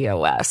real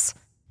POS?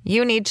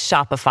 You need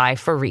Shopify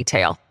for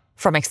retail.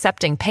 From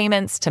accepting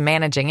payments to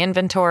managing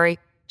inventory,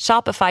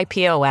 Shopify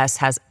POS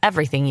has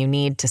everything you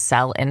need to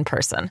sell in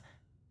person.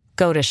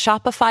 Go to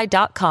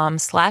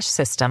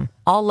shopify.com/system,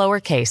 all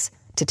lowercase,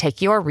 to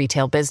take your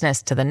retail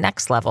business to the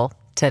next level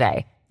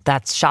today.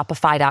 That's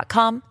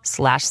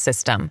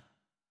shopify.com/system.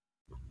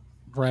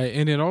 Right.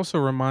 And it also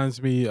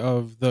reminds me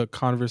of the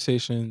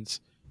conversations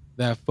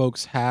that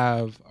folks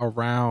have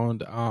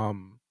around,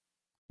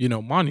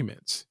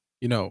 monuments.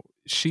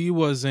 She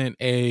wasn't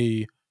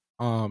a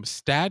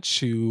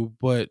statue,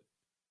 but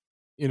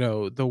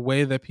the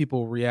way that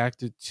people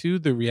reacted to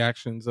the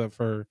reactions of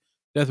her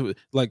death,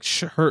 like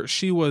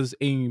she was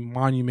a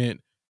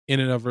monument in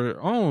and of her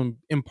own,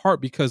 in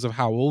part because of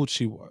how old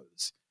she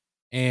was,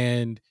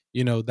 and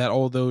that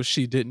although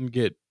she didn't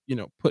get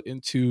put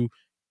into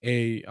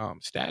a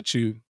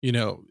statue,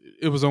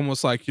 it was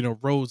almost like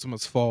Rhodes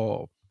must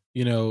fall,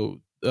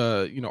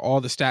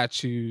 all the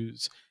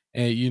statues,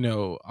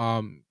 and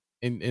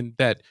and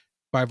that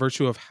by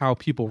virtue of how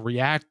people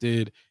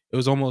reacted, it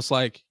was almost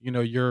like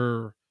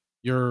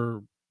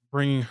you're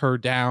bringing her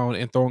down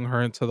and throwing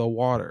her into the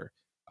water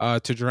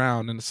to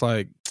drown. And it's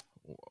like,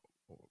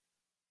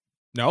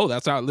 no,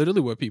 that's not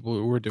literally what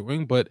people were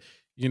doing. But,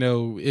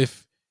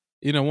 if,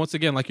 once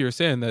again, like you were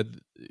saying, that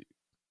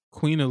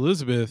Queen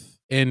Elizabeth,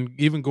 and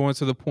even going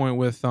to the point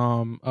with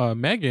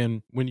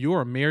Meghan, when you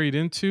are married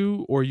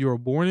into or you are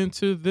born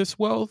into this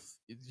wealth,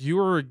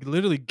 you're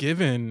literally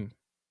given,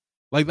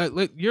 like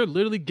you're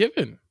literally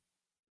given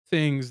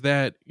things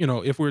that,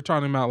 if we're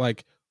talking about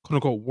like quote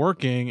unquote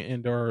working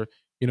and or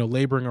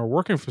laboring or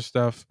working for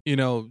stuff,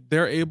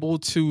 they're able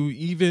to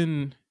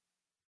even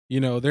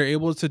they're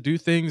able to do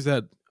things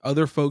that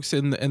other folks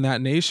in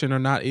that nation are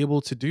not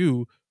able to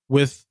do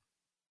with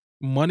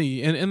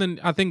money. And then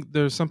I think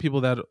there's some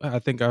people that I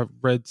think I've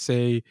read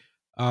say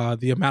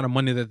the amount of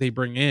money that they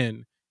bring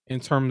in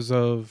terms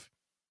of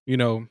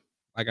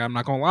like, I'm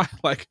not gonna lie,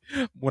 like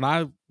when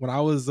I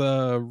was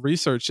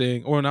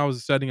researching, or when I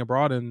was studying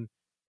abroad in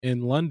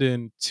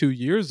London 10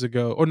 years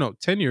ago,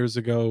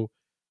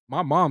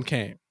 my mom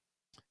came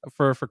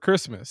for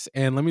Christmas.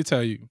 And let me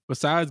tell you,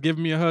 besides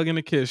giving me a hug and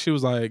a kiss, she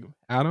was like,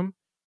 Adam,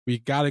 we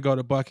got to go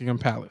to Buckingham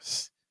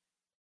Palace.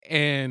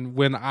 And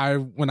when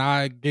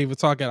I gave a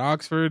talk at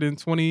Oxford in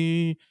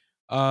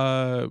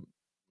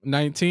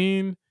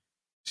 2019,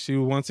 she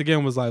once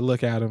again was like,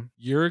 look, Adam,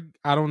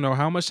 I don't know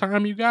how much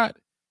time you got,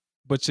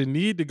 but you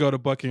need to go to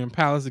Buckingham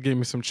Palace to get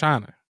me some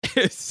china.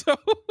 So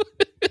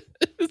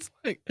it's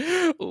like,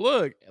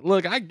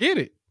 look, I get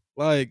it.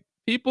 Like,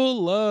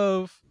 people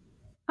love.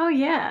 Oh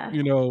yeah.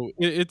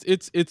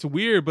 It's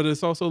weird, but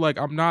it's also like,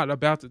 I'm not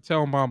about to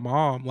tell my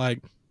mom,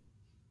 like,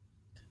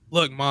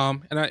 look,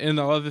 mom, and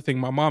the other thing,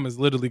 my mom is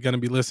literally going to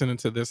be listening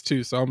to this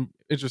too, so I'm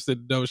interested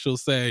to know what she'll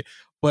say.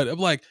 But I'm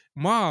like,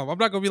 Mom, I'm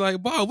not going to be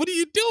like, Mom, what are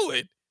you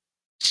doing?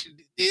 She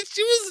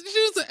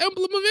was an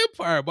emblem of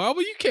empire, Mom.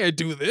 You can't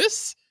do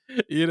this,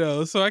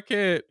 So I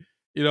can't,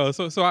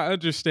 so I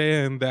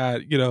understand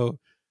that,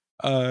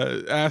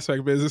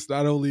 aspect, but it's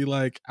not only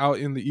like out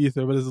in the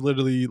ether, but it's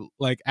literally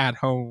like at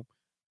home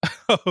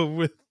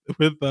with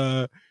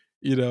my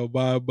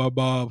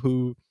Bob,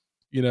 who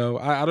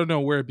I don't know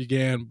where it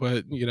began,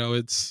 but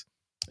it's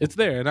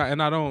there, and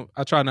I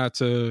try not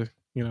to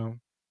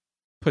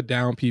put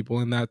down people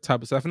and that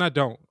type of stuff, and I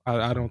don't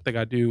think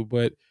I do,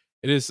 but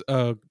it is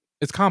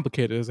it's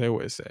complicated, as they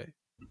always say.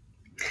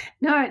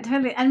 No,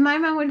 totally. And my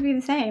mom would be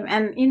the same.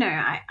 And,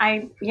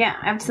 I yeah,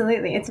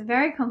 absolutely. It's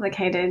very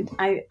complicated.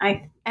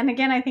 And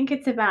again, I think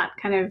it's about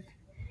kind of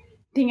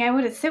being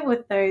able to sit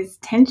with those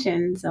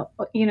tensions, or,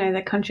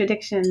 the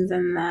contradictions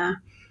and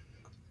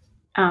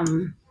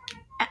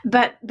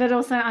but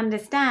also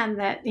understand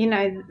that,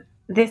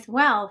 this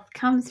wealth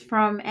comes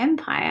from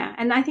empire.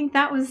 And I think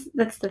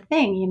that's the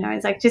thing,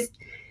 it's like just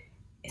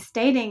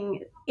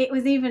stating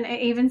it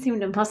even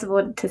seemed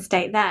impossible to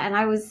state that. And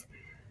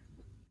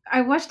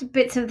I watched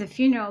bits of the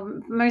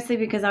funeral, mostly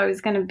because I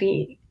was going to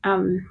be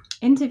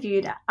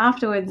interviewed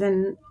afterwards.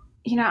 And,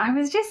 I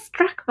was just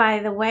struck by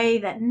the way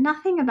that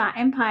nothing about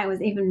empire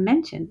was even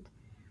mentioned.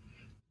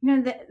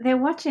 They're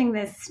watching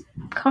this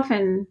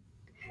coffin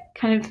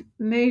kind of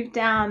move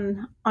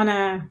down on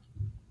a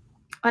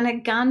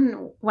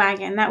gun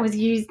wagon that was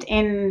used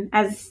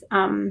as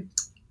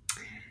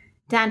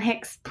Dan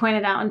Hicks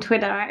pointed out on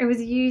Twitter, it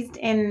was used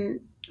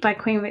by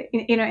Queen,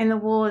 in the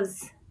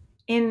wars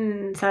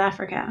in South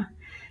Africa.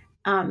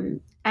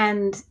 And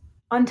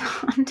on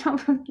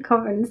top of the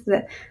coffins,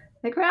 the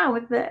ground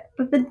with the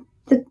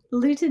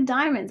looted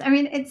diamonds. I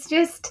mean, it's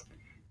just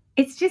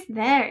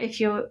there if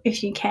you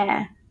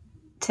care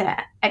to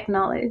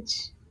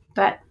acknowledge.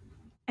 But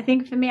I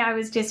think for me, I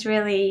was just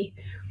really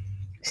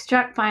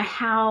struck by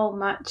how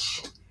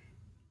much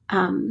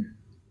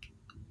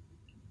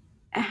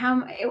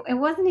it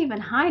wasn't even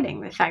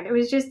hiding the fact. It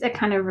was just a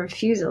kind of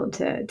refusal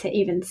to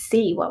even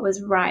see what was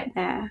right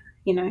there,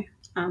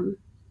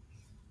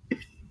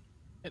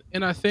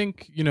 And I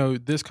think,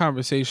 this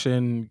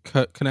conversation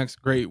connects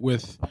great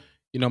with,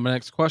 my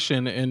next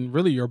question, and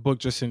really your book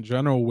just in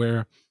general,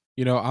 where,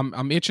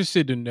 I'm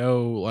interested to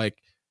know, like,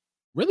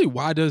 really,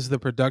 why does the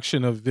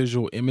production of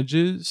visual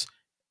images,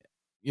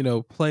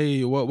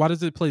 why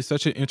does it play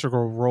such an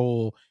integral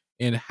role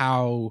in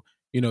how,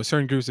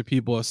 certain groups of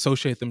people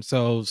associate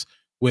themselves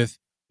with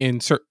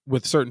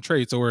with certain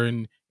traits, or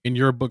in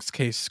your book's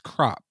case,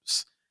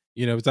 crops.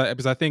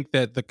 Because I think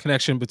that the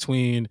connection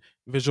between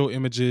visual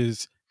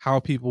images, how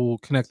people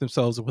connect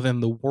themselves within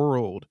the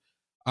world,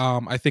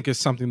 I think is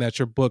something that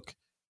your book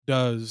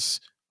does.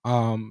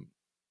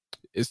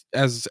 Is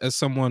as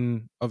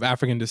someone of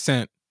African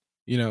descent,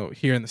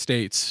 here in the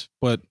States,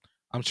 but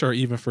I'm sure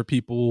even for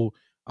people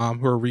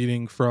who are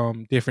reading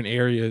from different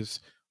areas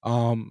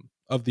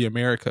of the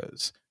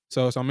Americas.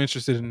 So I'm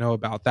interested to know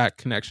about that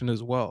connection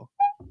as well.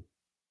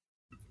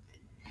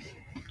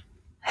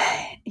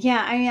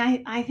 Yeah, I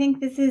mean, I think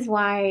this is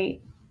why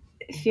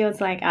it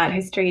feels like art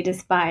history,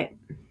 despite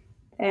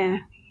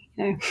their,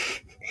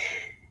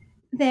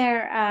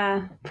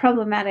 their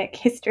problematic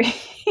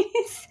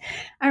histories,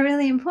 are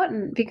really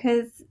important,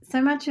 because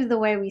so much of the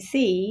way we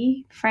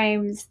see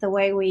frames the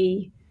way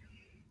we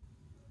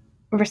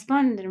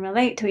respond and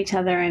relate to each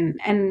other,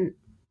 and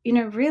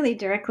really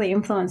directly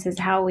influences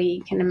how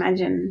we can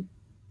imagine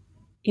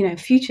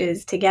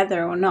futures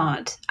together or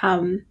not.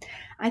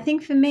 I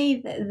think for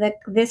me,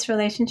 this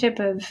relationship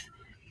of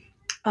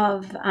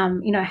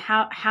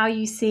how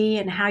you see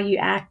and how you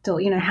act,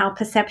 or how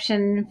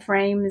perception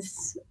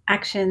frames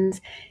actions.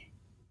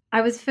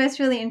 I was first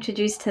really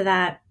introduced to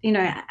that,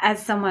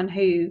 as someone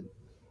who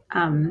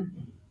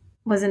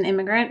was an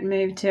immigrant,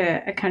 moved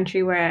to a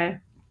country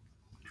where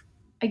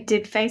I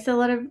did face a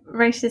lot of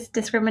racist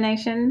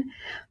discrimination,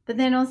 but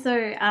then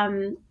also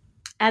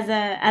as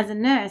a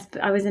nurse.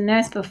 I was a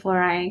nurse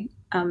before I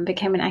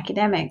became an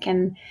academic,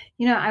 and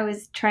I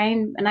was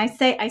trained, and I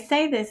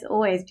say this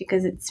always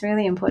because it's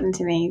really important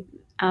to me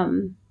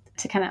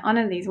to kind of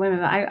honor these women.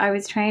 But I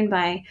was trained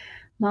by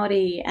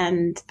Maori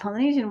and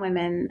Polynesian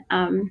women,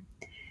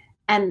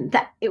 and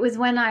that it was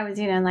when I was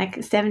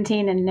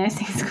 17 in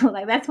nursing school.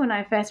 Like, that's when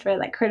I first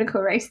read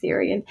critical race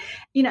theory, and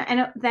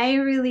and they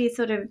really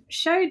sort of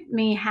showed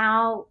me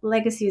how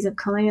legacies of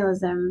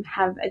colonialism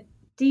have a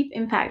deep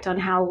impact on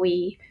how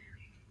we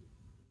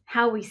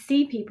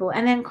see people,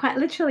 and then quite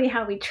literally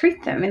how we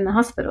treat them in the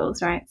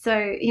hospitals, right?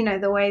 So,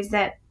 the ways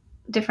that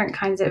different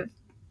kinds of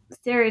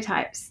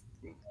stereotypes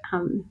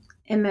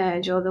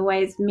emerge, or the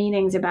ways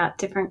meanings about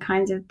different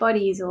kinds of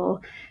bodies or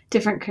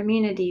different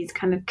communities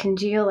kind of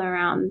congeal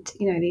around,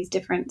 these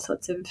different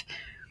sorts of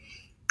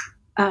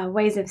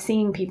ways of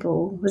seeing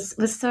people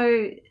was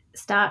so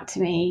stark to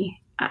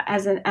me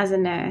as a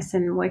nurse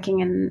and working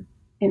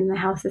in the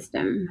health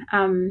system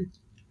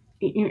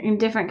in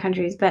different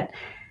countries.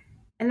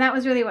 And that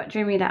was really what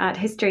drew me to art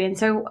history. And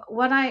so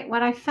what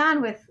I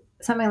found with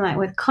something like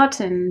with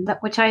cotton,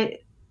 which I,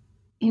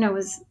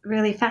 was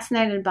really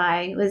fascinated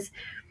by, was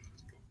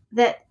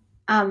that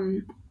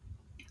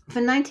for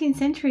 19th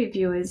century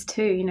viewers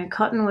too,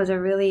 cotton was a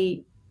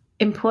really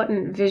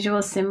important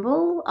visual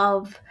symbol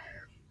of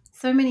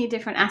so many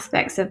different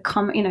aspects of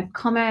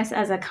commerce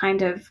as a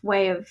kind of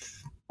way of,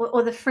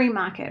 or the free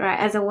market, right,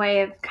 as a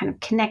way of kind of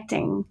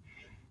connecting.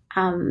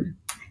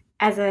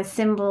 As a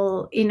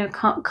symbol,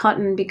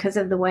 cotton, because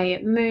of the way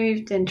it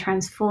moved and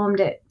transformed,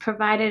 it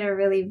provided a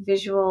really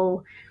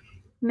visual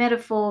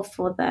metaphor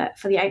for the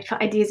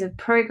ideas of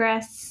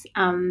progress,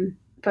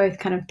 both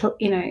kind of,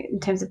 in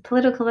terms of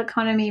political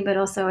economy, but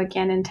also,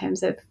 again, in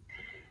terms of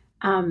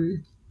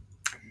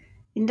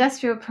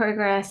industrial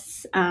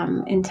progress,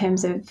 in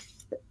terms of,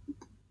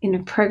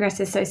 progress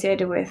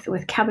associated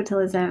with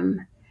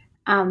capitalism.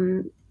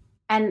 And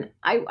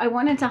I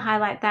wanted to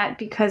highlight that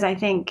because I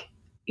think,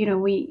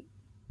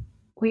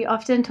 we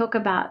often talk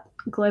about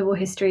global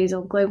histories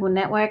or global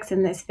networks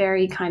in this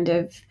very kind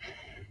of,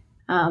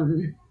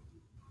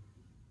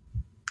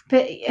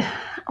 but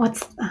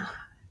what's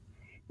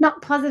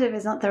not positive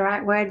is not the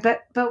right word,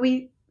 but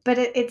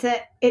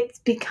it's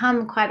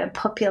become quite a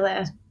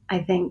popular,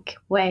 I think,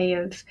 way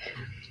of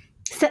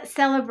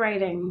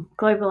celebrating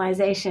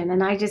globalization.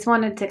 And I just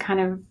wanted to kind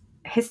of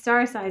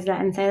historicize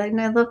that and say,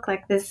 no, look,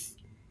 this,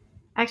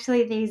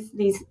 actually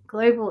these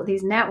global,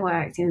 these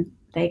networks,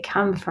 they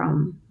come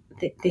from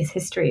this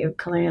history of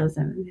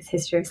colonialism, this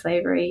history of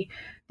slavery.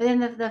 But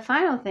then the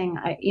final thing,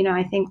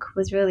 I think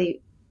was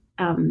really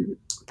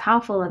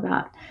powerful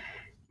about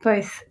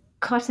both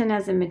cotton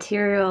as a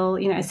material,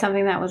 as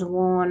something that was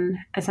worn,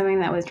 as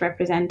something that was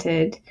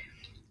represented,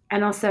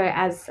 and also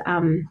as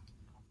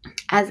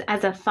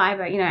a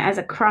fiber, as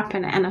a crop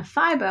and a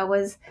fiber,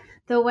 was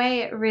the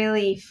way it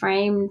really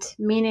framed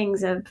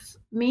meanings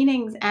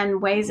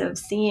and ways of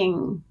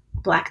seeing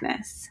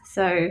Blackness.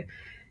 So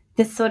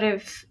this sort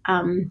of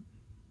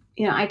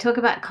I talk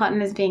about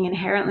cotton as being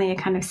inherently a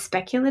kind of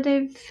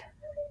speculative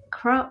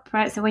crop,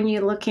 right? So when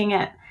you're looking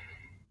at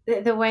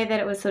the way that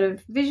it was sort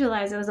of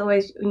visualized, it was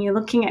always, when you're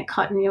looking at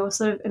cotton, you're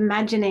sort of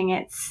imagining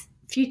its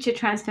future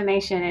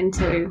transformation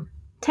into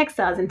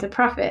textiles, into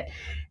profit.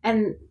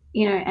 And,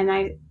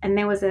 and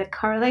there was a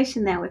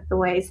correlation there with the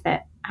ways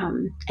that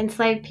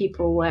enslaved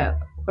people were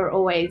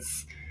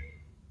always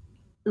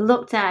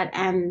looked at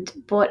and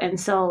bought and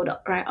sold,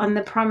 right, on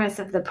the promise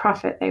of the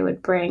profit they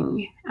would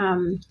bring.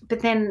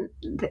 But then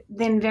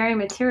very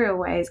material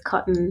ways,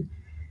 cotton,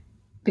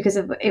 because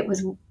of it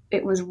was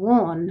it was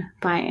worn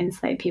by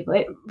enslaved people.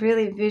 It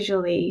really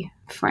visually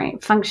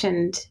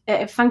functioned.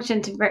 It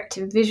functioned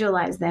to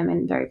visualize them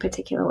in very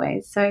particular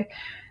ways. So,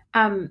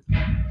 and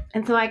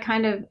so I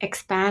kind of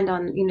expand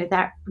on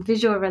that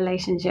visual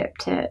relationship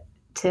to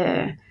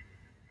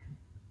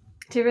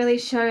really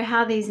show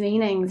how these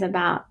meanings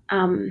about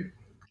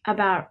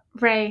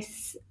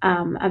race,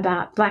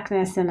 about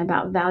blackness, and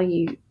about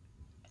value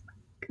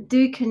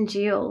do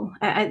congeal.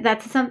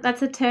 That's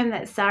a term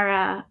that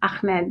Sarah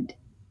Ahmed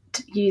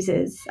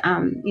uses,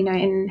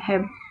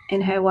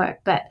 in her work,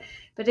 but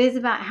it is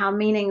about how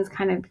meanings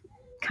kind of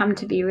come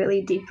to be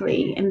really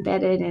deeply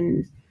embedded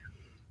in,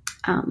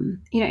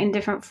 in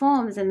different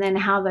forms, and then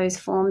how those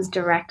forms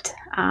direct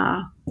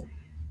our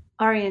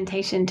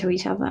orientation to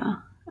each other.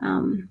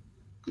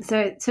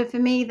 So for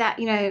me,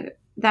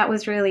 that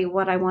was really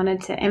what I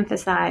wanted to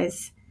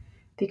emphasize,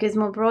 because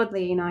more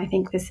broadly, I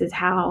think this is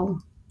how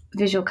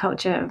visual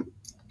culture,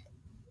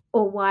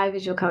 or why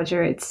visual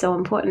culture, it's so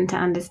important to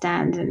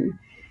understand and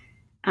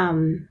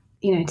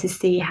to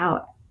see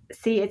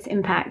its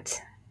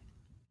impact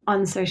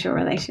on social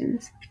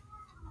relations.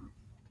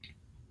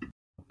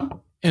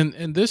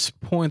 And this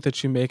point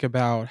that you make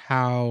about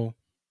how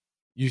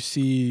you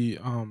see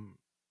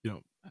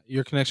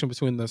your connection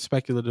between the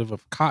speculative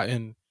of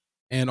cotton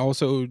and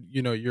also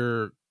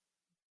your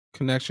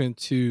connection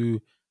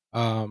to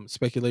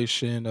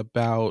speculation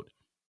about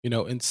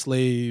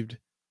enslaved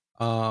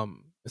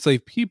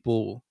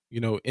people,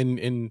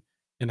 in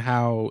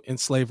how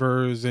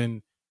enslavers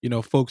and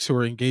folks who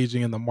are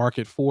engaging in the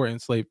market for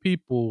enslaved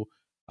people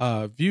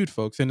viewed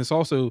folks. And it's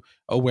also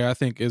a way, I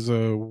think, is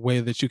a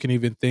way that you can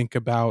even think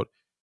about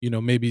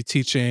maybe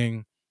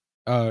teaching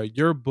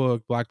your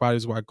book Black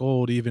Bodies White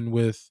Gold, even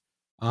with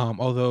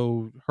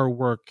although her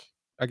work,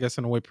 I guess,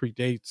 in a way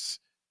predates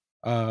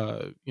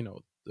the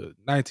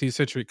 19th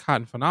century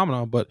cotton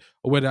phenomenon, but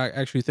a way that I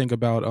actually think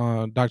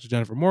about Dr.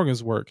 Jennifer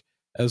Morgan's work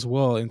as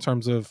well, in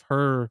terms of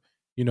her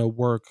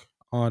work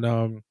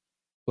on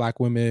Black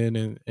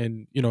women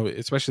and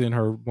especially in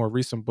her more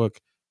recent book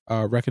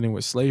Reckoning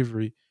with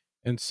Slavery.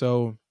 And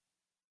so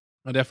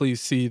I definitely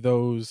see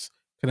those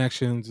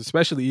connections,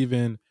 especially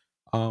even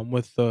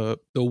with the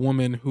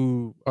woman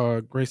who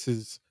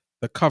graces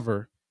the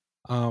cover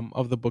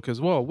of the book as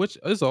well, which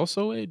is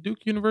also a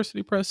Duke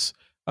University Press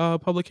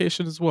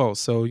publication as well.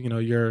 So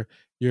your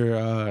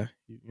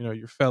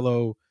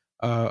fellow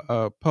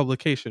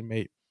publication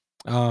mate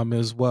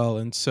as well.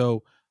 And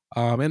so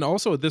and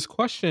also this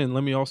question,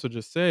 let me also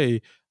just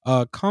say,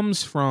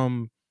 comes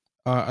from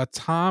a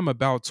time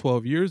about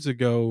 12 years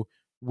ago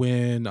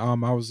when I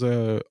was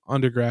a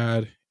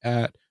undergrad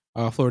at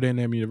Florida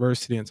A&M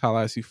University in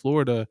Tallahassee,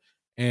 Florida,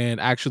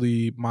 and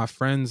actually my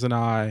friends and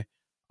I,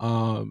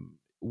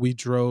 we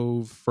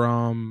drove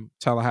from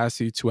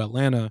Tallahassee to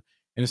Atlanta,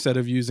 and instead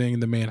of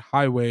using the main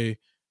highway,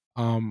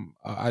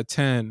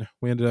 I-10,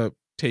 we ended up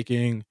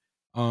taking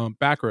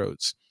back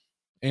roads.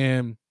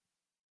 And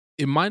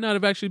it might not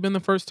have actually been the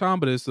first time,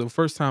 but it's the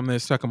first time that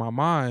stuck in my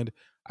mind.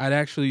 I'd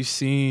actually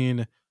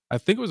seen, I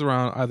think it was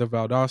around either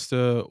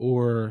Valdosta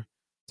or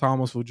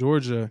Thomasville,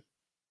 Georgia,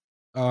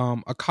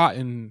 a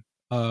cotton,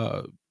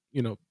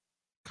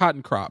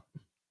 cotton crop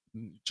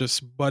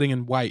just budding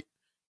in white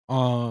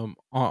on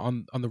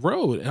the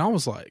road, and I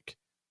was like,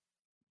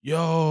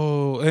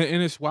 "Yo!"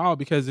 And it's wild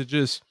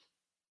because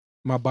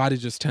my body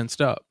just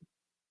tensed up.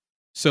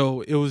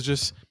 So it was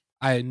just,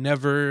 I had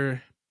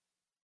never,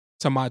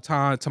 to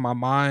my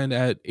mind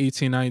at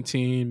 18,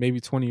 19,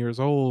 maybe 20 years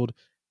old,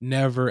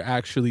 never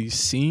actually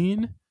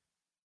seen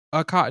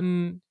a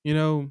cotton,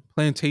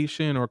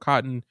 plantation or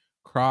cotton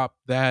crop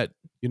that,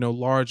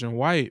 large and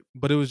white.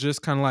 But it was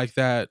just kind of like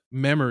that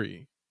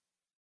memory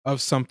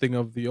of something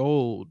of the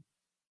old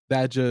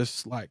that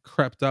just like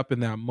crept up in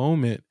that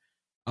moment,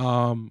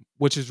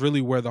 which is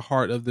really where the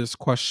heart of this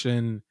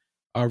question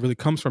really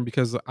comes from,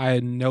 because I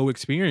had no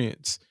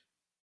experience,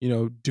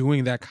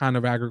 doing that kind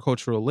of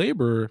agricultural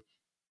labor.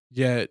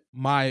 Yet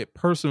my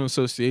personal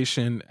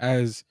association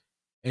as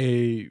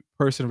a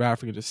person of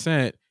African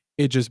descent,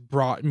 it just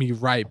brought me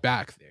right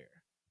back there.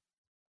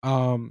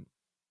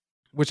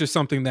 Which is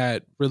something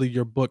that really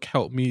your book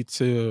helped me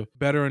to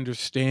better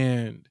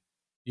understand,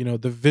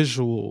 the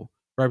visual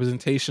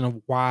representation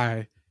of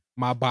why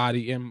my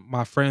body and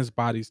my friends'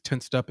 bodies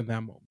tensed up in that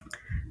moment.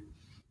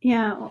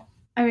 Yeah,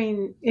 I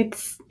mean,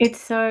 it's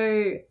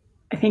so,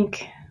 I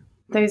think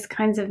those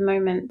kinds of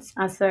moments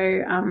are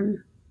so,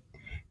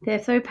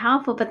 they're so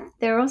powerful, but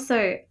they're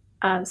also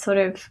sort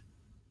of,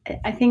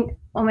 I think,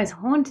 almost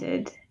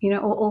haunted,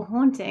 or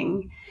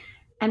haunting.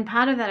 And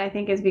part of that, I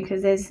think, is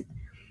because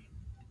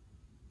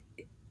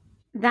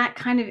that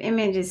kind of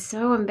image is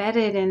so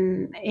embedded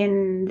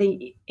in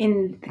the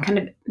kind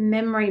of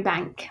memory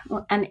bank,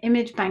 an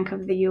image bank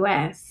of the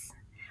US.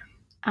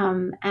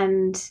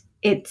 And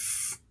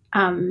it's,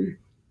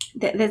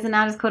 there's an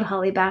artist called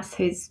Holly Bass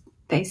who's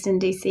based in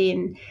DC,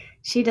 and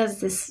she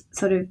does this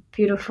sort of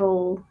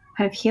beautiful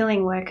kind of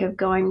healing work of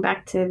going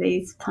back to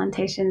these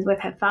plantations with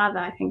her father,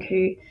 I think,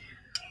 who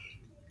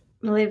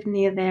lived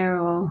near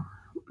there, or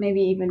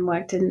maybe even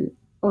worked in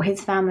or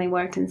his family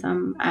worked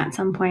at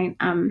some point.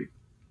 And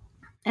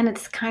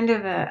it's kind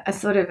of a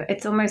sort of,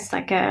 it's almost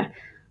like an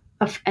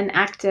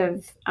act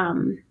of,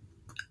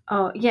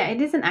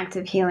 it is an act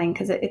of healing,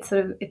 because it's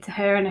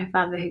her and her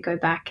father who go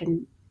back,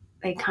 and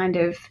they kind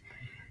of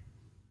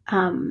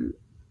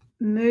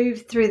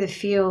move through the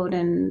field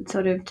and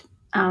sort of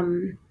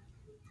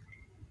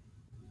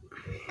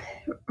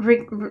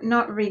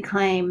not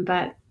reclaim,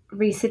 but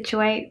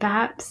resituate,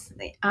 perhaps.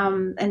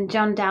 And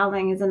John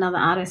Dowling is another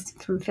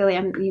artist from Philly.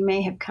 You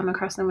may have come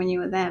across him when you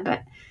were there,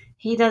 but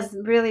he does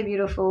really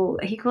beautiful,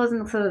 he calls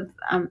them sort of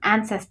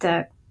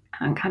ancestor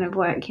kind of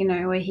work,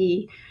 where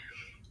he's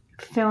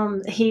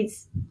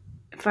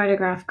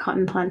photographed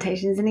cotton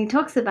plantations, and he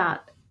talks about,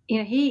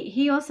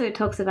 he also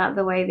talks about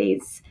the way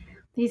these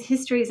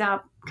histories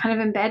are kind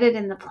of embedded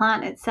in the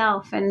plant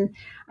itself. And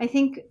I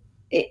think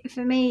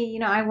for me,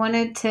 I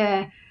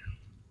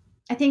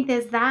think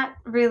there's that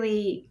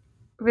really,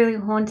 really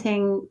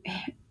haunting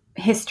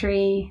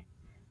history,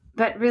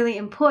 but really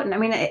important. I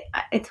mean,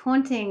 it's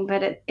haunting,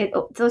 but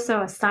it's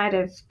also a side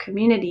of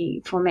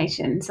community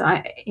formation.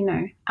 So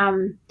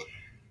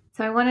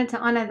so I wanted to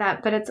honor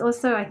that, but it's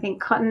also, I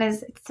think cotton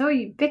it's so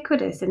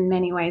ubiquitous in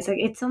many ways. Like,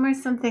 it's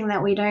almost something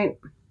that we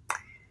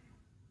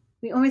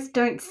almost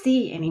don't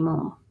see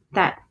anymore,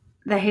 that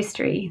the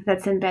history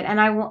that's embedded.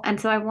 And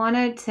so I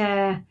wanted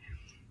to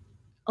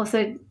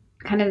also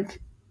kind of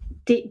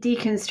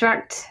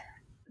deconstruct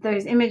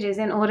those images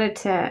in order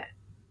to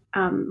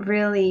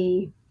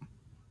really,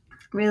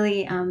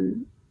 really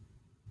kind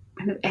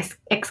of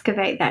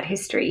excavate that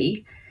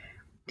history,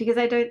 because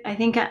I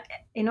think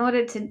in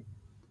order to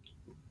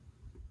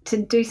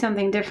do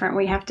something different,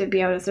 we have to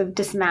be able to sort of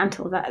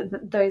dismantle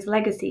those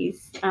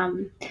legacies.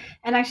 And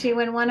actually,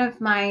 when one of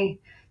my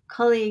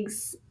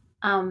colleagues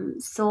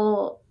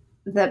saw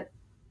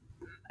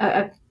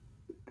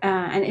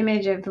an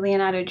image of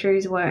Leonardo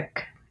Drew's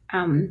work,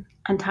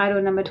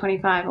 entitled Number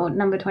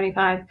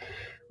 25,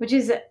 which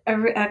is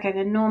like an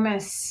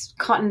enormous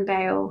cotton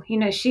bale,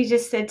 she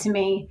just said to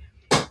me,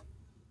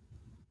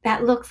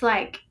 that looks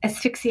like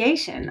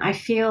asphyxiation. I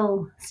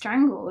feel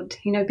strangled,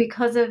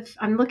 because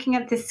I'm looking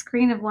at this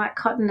screen of white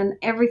cotton and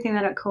everything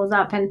that it calls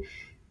up. And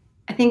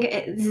I think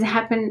this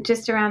happened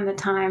just around the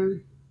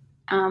time,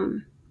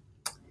 not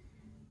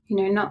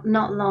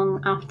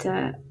long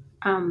after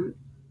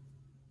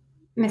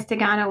Mr.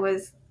 Garner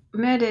was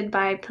murdered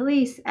by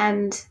police.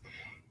 And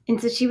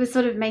so she was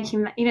sort of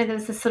making that, there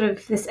was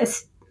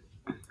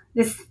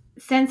this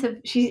sense of,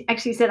 she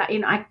actually said, I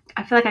feel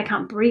like I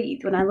can't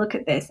breathe when I look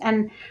at this.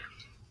 And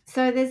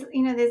so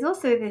there's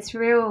also this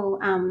real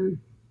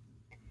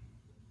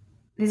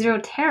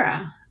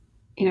terror,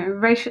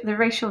 the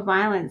racial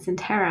violence and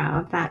terror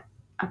of that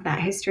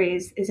history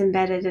is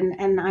embedded.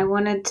 And I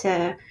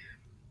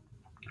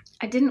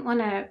didn't want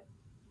to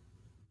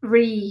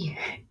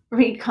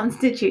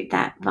reconstitute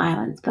that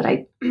violence, but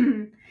I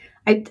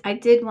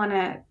did want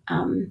to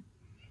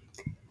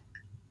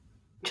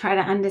try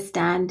to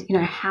understand,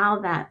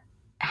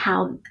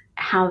 how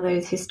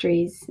those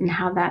histories and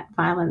how that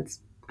violence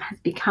has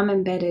become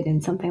embedded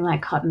in something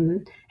like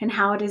cotton, and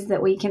how it is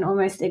that we can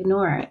almost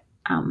ignore it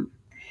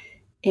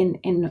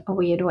in a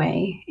weird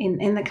way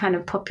in the kind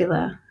of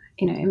popular,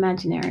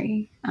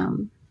 imaginary.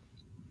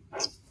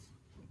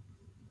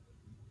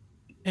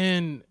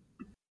 And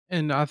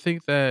I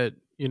think that,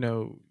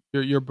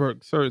 your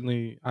book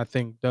certainly, I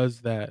think,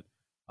 does that.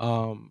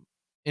 And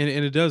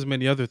it does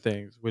many other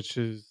things, which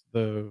is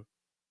the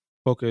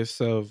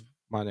focus of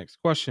my next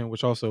question,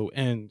 which also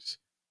ends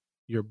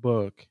your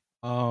book.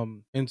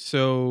 And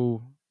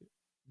so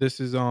this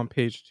is on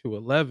page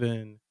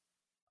 211.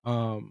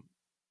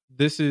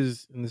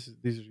 These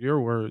are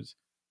your words.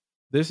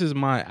 This is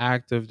my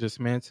act of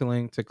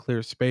dismantling to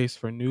clear space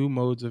for new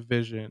modes of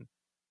vision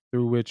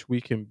through which we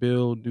can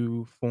build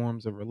new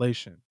forms of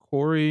relation.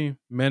 Corey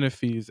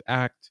Menefee's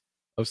act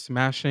of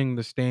smashing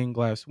the stained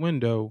glass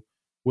window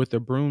with a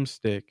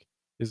broomstick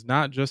is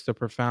not just a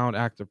profound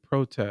act of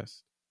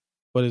protest,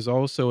 but is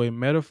also a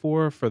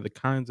metaphor for the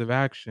kinds of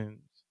actions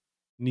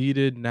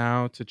needed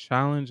now to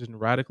challenge and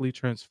radically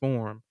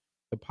transform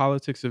the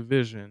politics of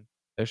vision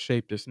that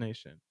shaped this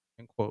nation.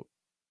 End quote.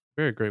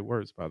 Very great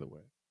words, by the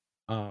way.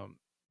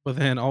 But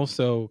then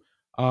also,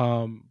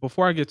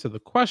 before I get to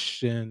the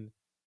question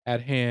at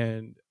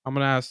hand, I'm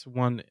going to ask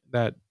one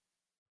that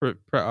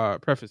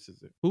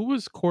prefaces it. Who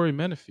was Corey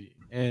Menefee,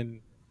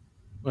 and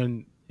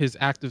when his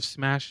act of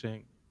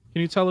smashing?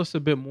 Can you tell us a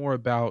bit more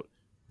about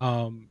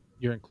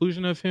your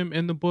inclusion of him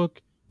in the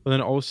book, but then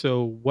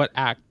also what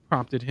act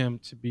prompted him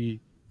to be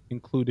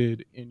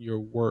included in your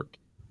work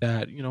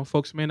that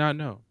folks may not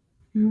know?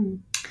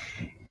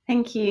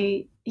 Thank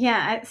you.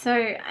 Yeah,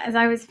 so as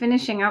I was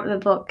finishing up the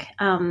book,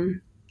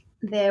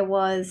 there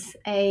was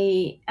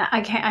I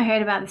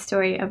heard about the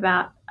story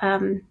about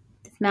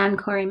this man,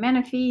 Corey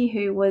Menefee,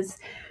 who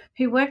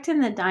worked in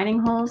the dining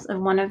halls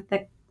of one of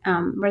the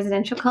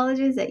residential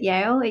colleges at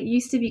Yale. It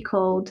used to be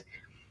called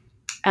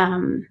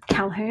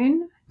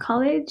Calhoun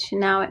College.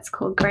 Now it's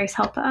called Grace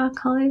Hopper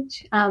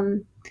College.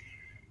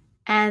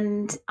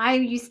 And I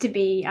did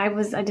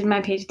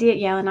my PhD at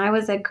Yale, and I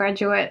was a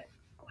graduate,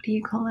 what do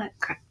you call it?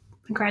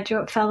 A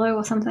graduate fellow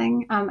or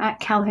something at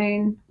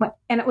Calhoun.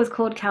 And it was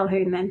called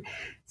Calhoun then.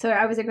 So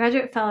I was a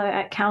graduate fellow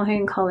at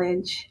Calhoun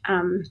College.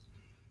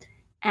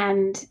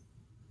 And,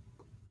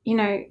 you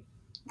know,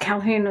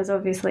 Calhoun was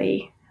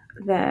obviously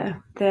the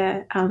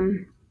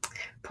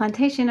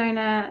plantation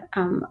owner,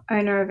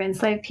 owner of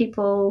enslaved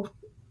people,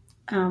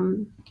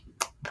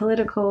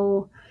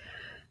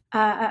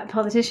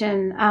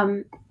 politician.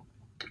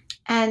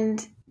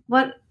 And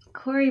what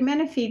Corey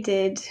Menefee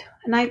did,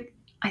 and I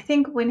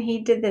think when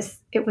he did this,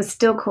 it was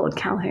still called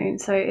Calhoun,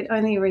 so it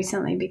only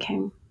recently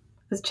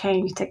was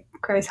changed to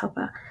Grace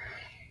Hopper.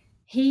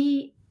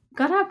 He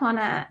got up on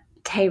a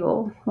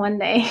table one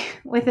day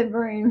with a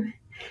broom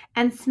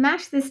and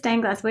smashed this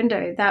stained glass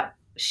window that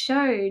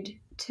showed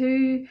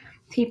two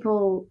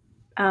people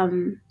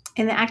in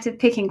the act of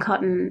picking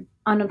cotton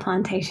on a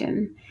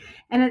plantation.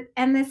 And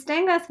the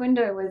stained glass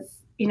window was,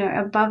 you know,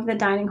 above the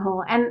dining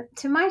hall. And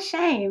to my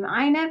shame,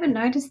 I never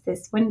noticed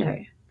this window,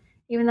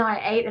 even though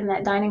I ate in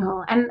that dining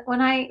hall. And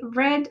when I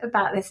read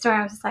about this story,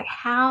 I was just like,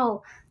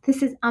 how?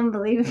 This is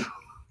unbelievable,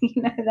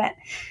 you know, that.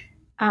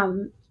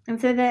 And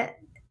so the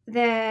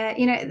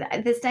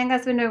stained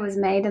glass window was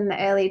made in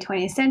the early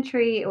 20th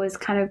century. It was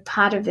kind of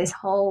part of this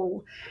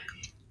whole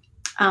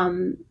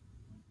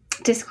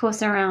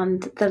discourse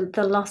around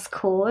the lost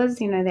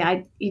cause, you know,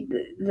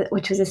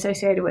 which was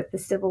associated with the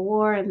Civil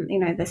War, and, you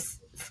know, this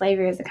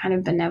slavery as a kind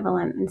of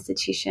benevolent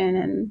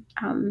institution.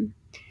 And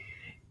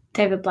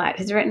David Blatt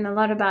has written a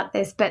lot about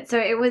this. But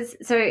it was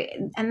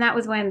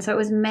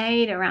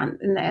made around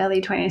in the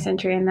early 20th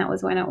century, and that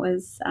was when it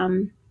was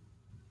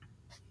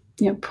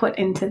put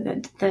into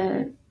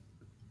the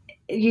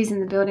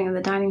using the building of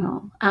the dining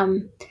hall.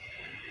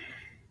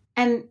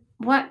 And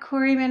what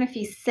Corey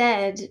Menefee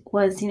said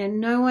was, you know,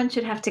 no one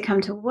should have to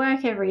come to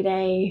work every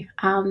day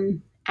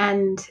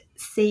and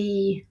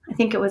see, I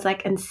think it was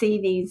like, and see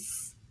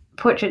these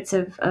portraits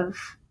of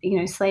you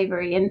know,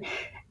 slavery.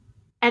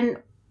 And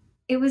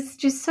it was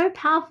just so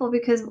powerful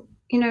because,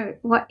 you know,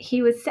 what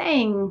he was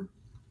saying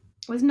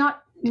was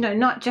not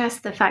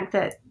just the fact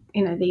that,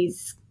 you know,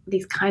 these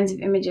kinds of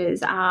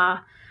images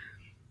are,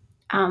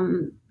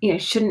 you know,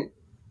 shouldn't,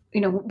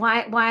 you know,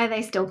 why are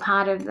they still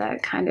part of the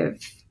kind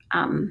of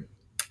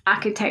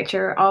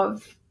architecture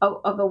of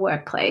a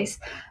workplace?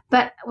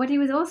 But what he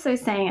was also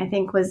saying, I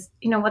think, was,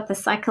 you know, what the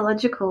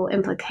psychological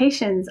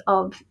implications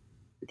of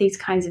these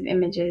kinds of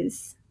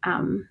images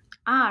are,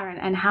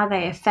 and how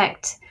they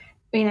affect,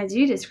 I mean, as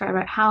you describe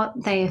it, how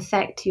they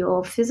affect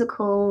your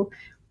physical,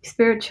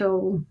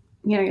 spiritual,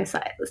 you know,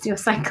 your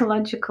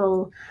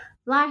psychological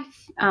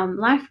life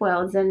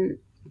worlds. And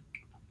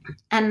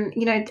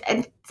you know,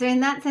 so in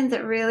that sense,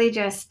 it really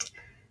just,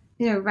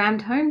 you know,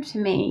 rammed home to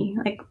me,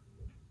 like,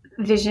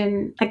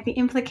 vision, like the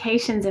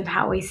implications of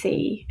how we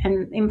see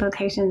and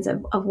implications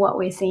of what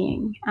we're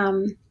seeing.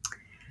 And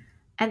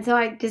so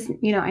I just,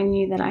 you know, I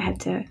knew that I had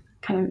to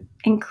kind of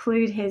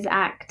include his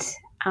act,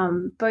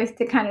 both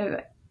to kind of,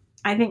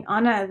 I think,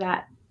 honor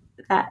that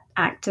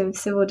act of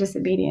civil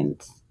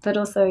disobedience, but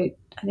also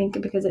I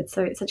think because it's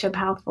such a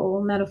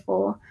powerful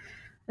metaphor.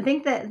 I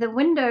think that the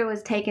window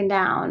was taken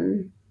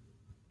down.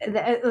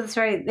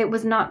 It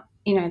was not,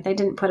 you know, they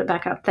didn't put it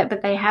back up,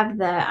 but they have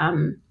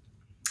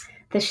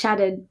the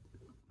shattered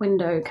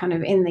window kind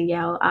of in the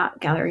Yale Art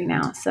Gallery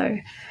now. So,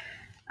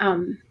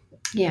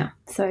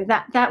 so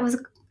that was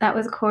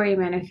Corey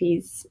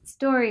Menefee's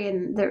story,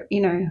 and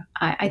you know,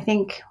 I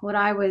think what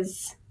I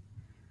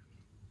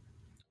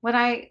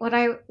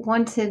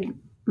wanted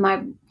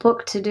my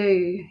book to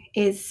do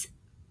is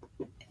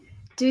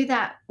do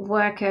that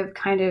work of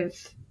kind of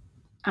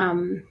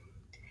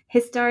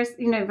historic,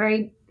 you know,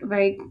 very,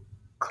 very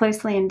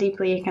closely and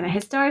deeply kind of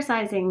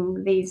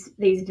historicizing these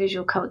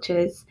visual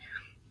cultures,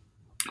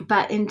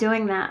 but in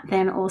doing that,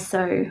 then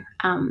also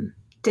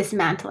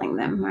dismantling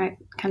them, right?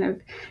 Kind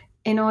of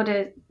in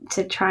order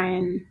to try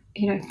and,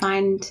 you know,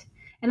 find,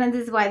 and then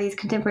this is why these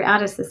contemporary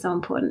artists are so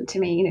important to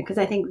me, you know, because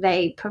I think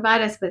they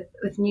provide us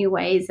with new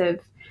ways of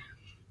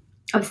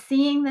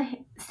seeing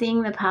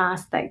the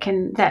past that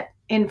can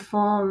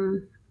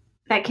inform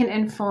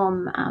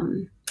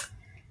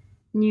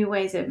new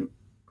ways of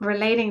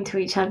relating to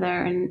each other,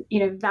 and, you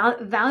know,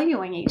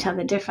 valuing each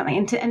other differently.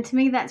 And to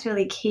me, that's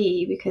really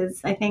key, because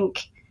I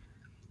think,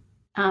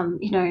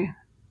 you know,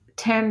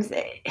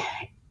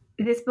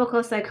 this book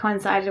also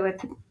coincided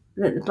with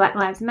the Black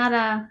Lives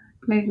Matter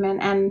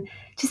movement, and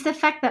just the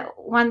fact that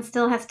one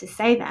still has to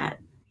say that,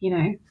 you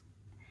know,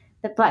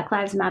 that Black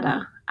Lives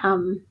Matter,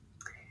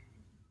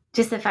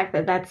 just the fact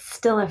that that's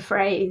still a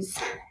phrase,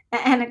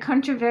 and a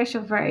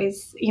controversial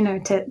phrase, you know,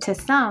 to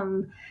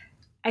some,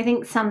 I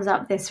think sums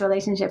up this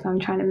relationship I'm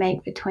trying to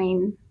make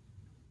between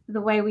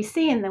the way we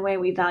see and the way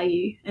we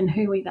value and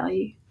who we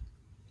value.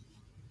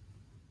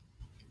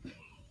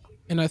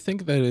 And I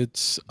think that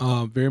it's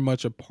very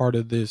much a part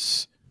of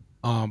this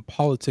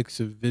politics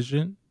of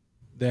vision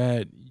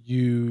that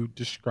you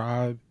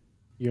describe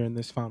here in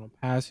this final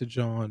passage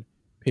on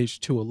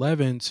page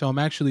 211. So I'm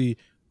actually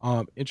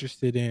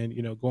interested in,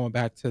 you know, going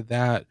back to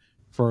that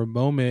for a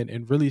moment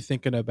and really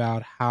thinking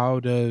about how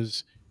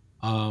does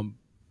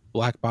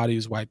Black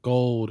Bodies, White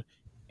Gold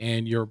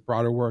and your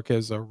broader work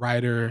as a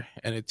writer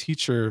and a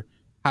teacher,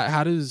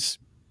 how does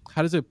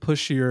it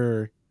push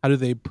how do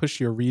they push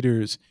your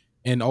readers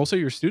and also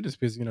your students,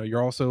 because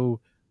you're also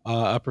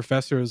a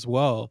professor as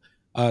well,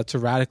 to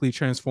radically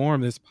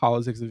transform this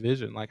politics of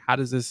vision? Like, how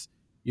does this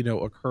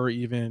occur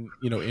even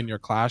in your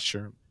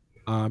classroom?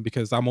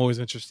 Because I'm always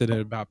interested in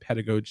about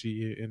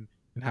pedagogy and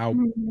how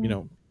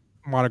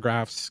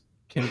monographs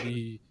can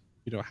be,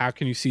 how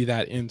can you see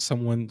that in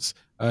someone's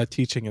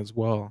teaching as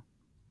well?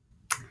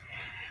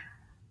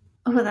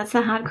 Oh, that's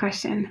a hard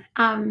question.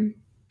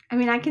 I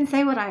mean, I can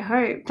say what I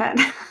hope, but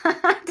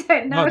I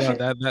don't know.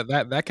 No,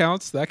 that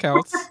counts. That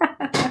counts.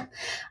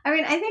 I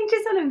mean, I think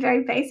just on a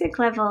very basic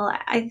level,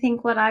 I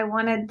think what I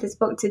wanted this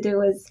book to do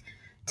was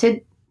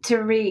to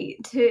sort of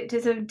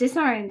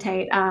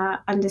disorientate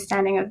our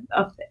understanding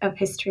of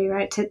history,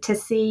 right? To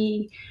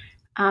see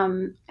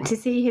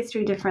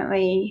history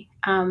differently,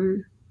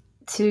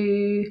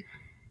 to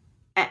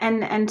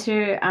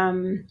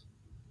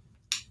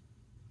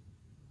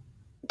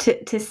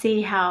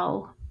see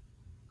how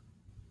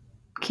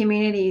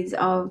communities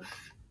of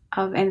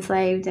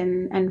enslaved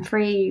and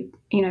free,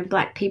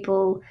 Black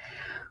people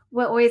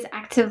were always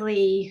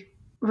actively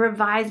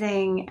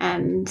revising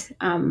and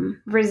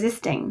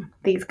resisting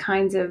these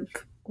kinds of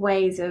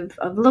ways of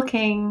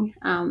looking,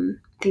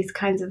 these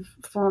kinds of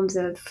forms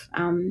of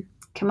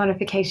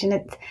commodification.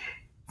 It's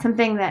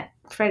something that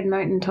Fred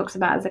Moten talks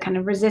about as a kind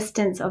of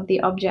resistance of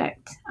the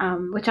object,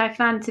 which I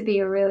found to be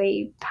a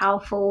really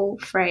powerful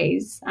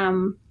phrase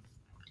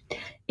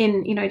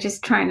in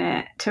just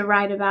trying to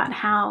write about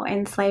how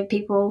enslaved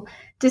people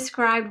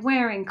described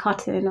wearing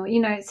cotton,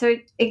 or so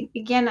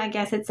again, I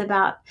guess it's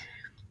about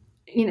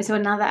so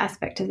another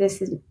aspect of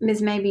this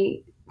is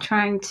maybe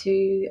trying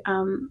to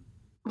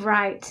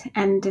write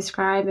and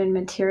describe and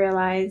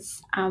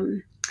materialize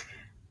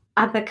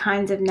other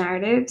kinds of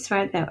narratives,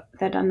 right,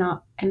 that are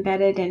not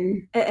embedded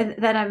in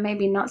that are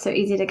maybe not so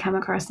easy to come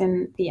across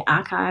in the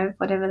archive,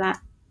 wherever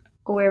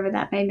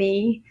that may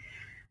be.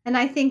 And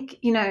I think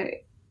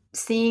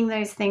seeing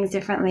those things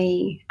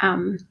differently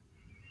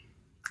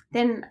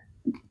then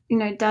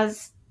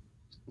does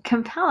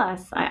compel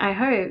us, I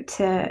hope,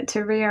 to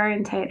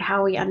reorientate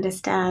how we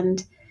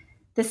understand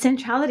the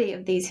centrality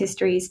of these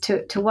histories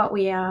to what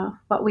we are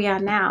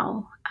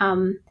now.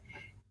 And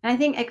I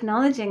think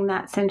acknowledging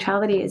that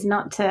centrality is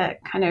not to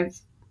kind of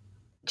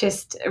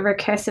just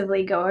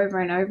recursively go over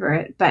and over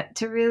it, but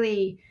to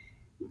really,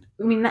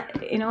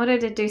 that in order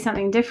to do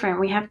something different,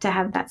 we have to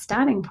have that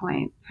starting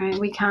point, right?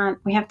 We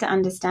have to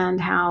understand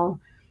how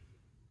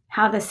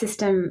the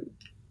system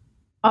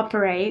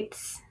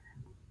operates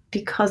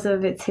because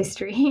of its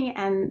history,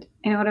 and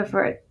in order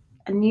for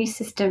new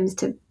systems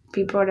to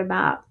be brought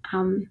about,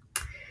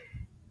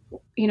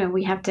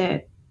 we have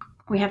to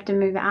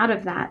move out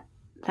of that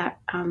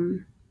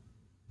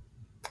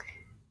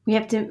we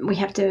have to move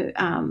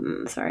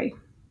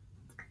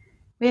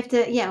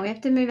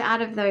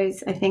out of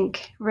those, I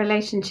think,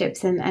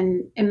 relationships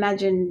and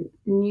imagine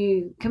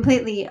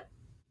completely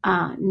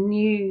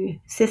new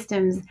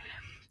systems.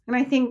 And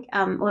I think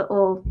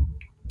or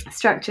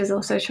structures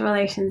or social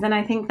relations. And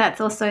I think that's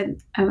also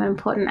an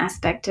important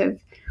aspect of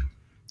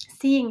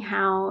seeing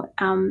how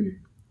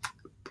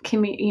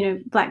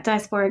Black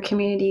diaspora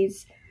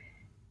communities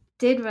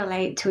did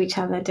relate to each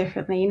other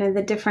differently.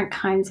 The different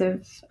kinds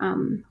of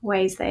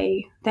ways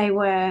they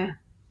were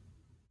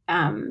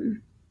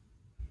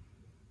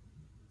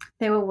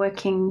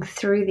working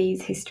through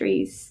these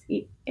histories.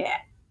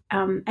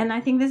 And I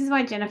think this is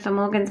why Jennifer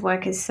Morgan's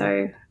work is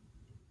so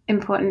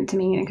important to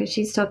me, because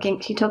she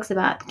talks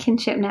about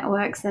kinship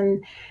networks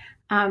and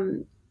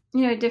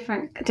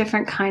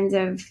different kinds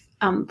of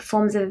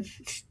forms of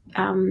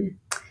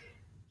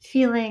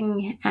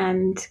feeling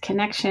and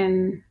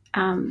connection,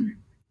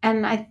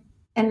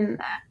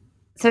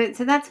 so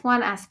that's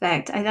one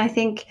aspect. I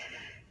think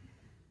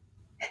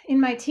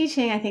in my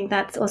teaching, I think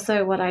that's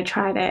also what I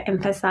try to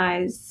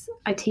emphasize.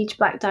 I teach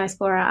Black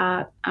diaspora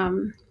art,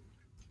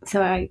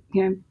 so I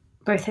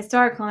both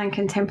historical and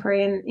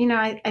contemporary. And,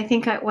 I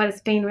think what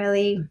has been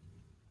really,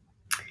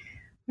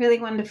 really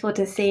wonderful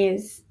to see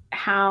is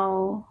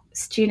how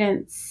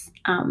students,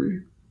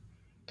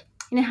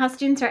 how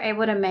students are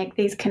able to make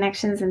these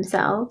connections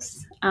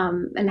themselves,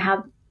 and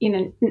how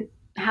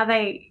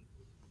they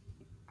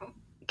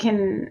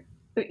can,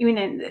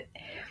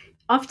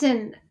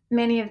 often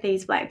many of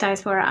these Black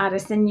diaspora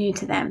artists are new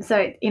to them.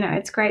 So,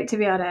 it's great to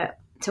be able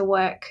to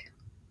work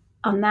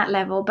on that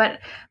level, but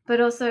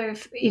also,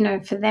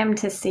 for them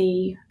to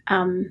see,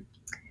 I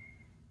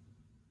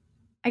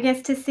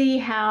guess, to see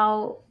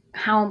how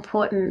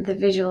important the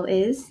visual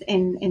is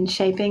in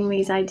shaping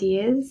these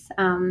ideas,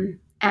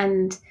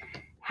 and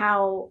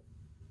how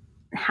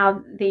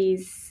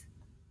these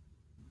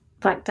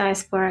Black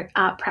diasporic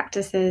art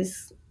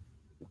practices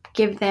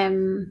give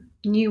them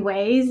new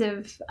ways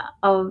of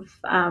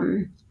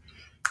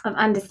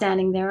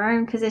understanding their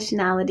own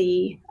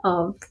positionality,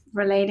 of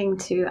relating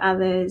to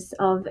others,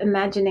 of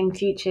imagining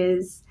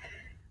futures,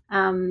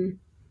 and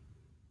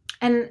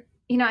And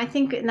I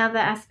think another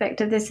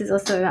aspect of this is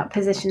also about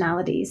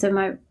positionality.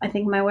 So I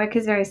think my work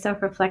is very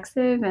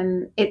self-reflexive,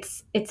 and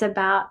it's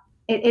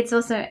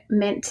also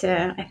meant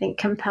to, I think,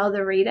 compel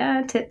the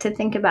reader to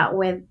think about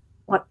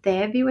what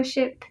their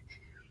viewership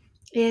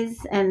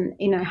is, and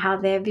how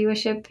their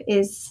viewership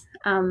is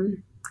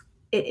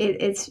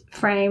it's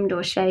framed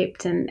or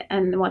shaped,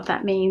 and what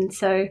that means.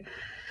 So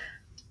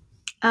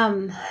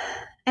and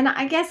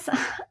I guess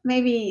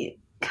maybe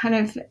kind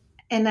of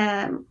in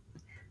a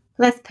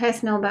less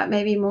personal but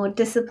maybe more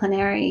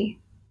disciplinary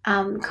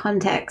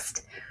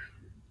context,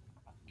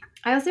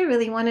 I also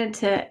really wanted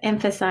to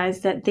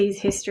emphasize that these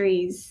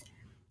histories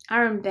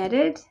are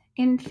embedded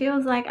in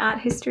fields like art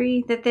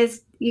history, that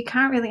you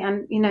can't really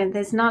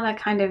there's not a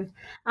kind of,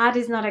 art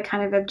is not a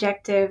kind of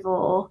objective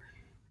or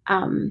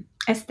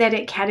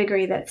aesthetic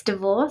category that's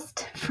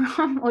divorced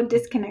from or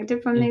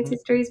disconnected from these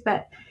histories,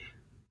 but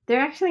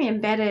they're actually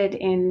embedded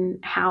in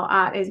how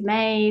art is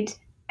made,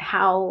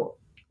 how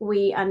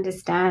we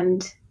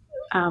understand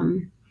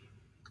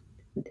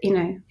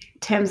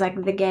terms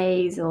like the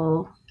gaze,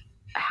 or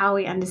how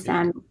we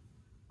understand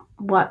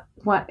what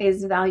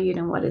is valued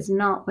and what is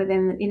not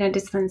within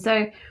discipline.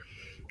 So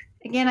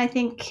again, I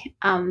think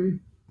I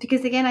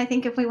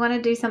think if we want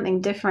to do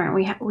something different,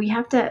 we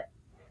have to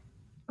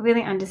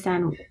really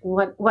understand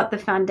what the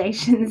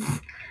foundations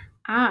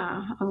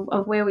are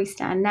of where we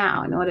stand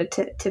now in order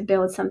to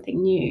build something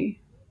new.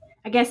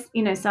 I guess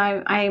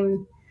so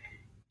I'm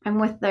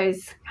with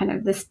those kind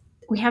of this.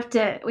 We have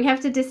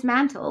to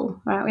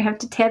dismantle, right? We have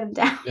to tear them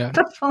down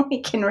before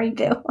we can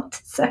rebuild.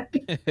 So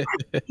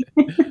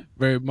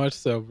very much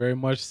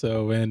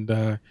so,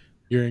 and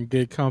you're in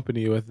good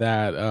company with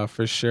that,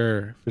 for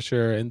sure.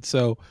 And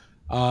so,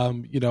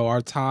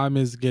 our time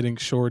is getting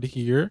short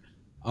here,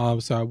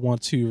 so I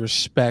want to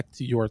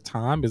respect your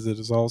time, as it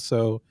is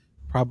also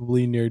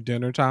probably near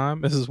dinner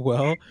time as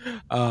well.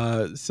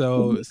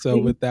 So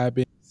with that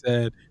being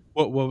said,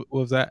 what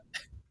was that?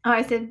 Oh,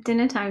 I said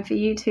dinner time for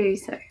you too,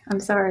 so I'm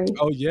sorry.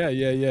 Oh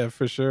yeah,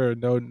 for sure.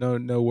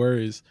 No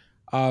worries.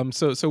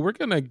 So we're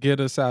gonna get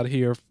us out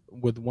here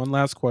with one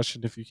last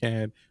question, if you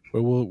can,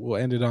 where we'll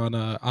end it on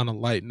a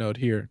light note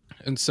here.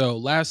 And so,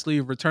 lastly,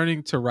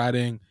 returning to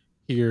writing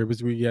here,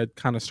 because we had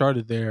kind of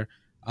started there.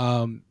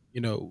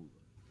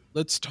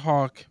 Let's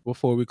talk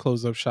before we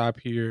close up shop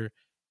here,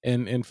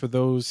 and for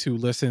those who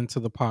listen to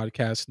the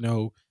podcast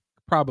know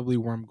probably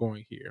where I'm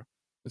going here.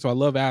 And so I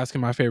love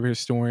asking my favorite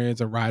historians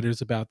and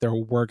writers about their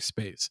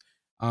workspace.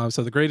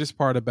 So the greatest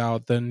part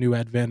about the new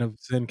advent of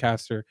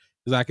Zencastr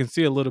is I can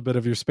see a little bit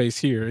of your space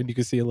here, and you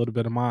can see a little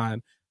bit of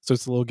mine. So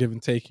it's a little give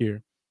and take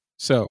here.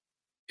 So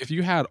if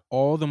you had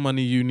all the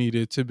money you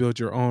needed to build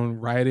your own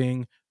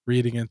writing,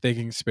 reading, and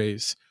thinking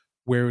space,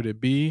 where would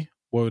it be?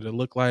 What would it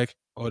look like?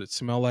 What would it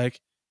smell like?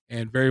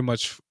 And very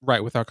much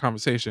right with our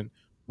conversation,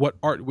 what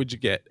art would you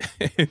get?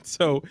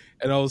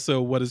 and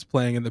also what is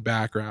playing in the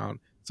background?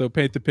 So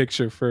paint the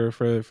picture for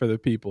the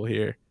people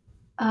here.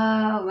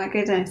 Oh my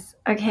goodness.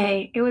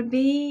 Okay, I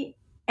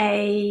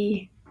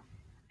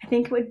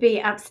think it would be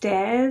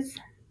upstairs.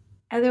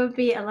 There would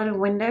be a lot of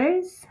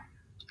windows.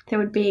 There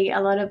would be a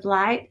lot of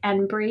light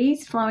and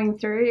breeze flowing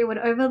through. It would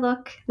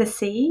overlook the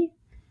sea.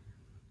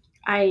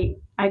 I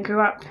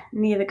grew up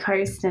near the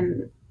coast,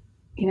 and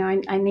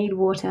I need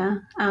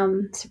water.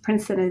 So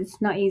Princeton is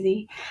not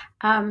easy.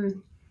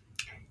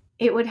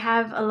 It would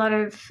have a lot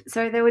of,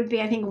 so there would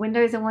be, I think,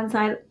 windows on one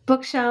side,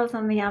 bookshelves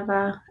on the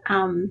other,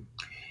 and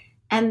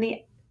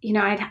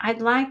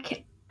I'd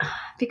like,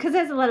 because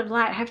there's a lot of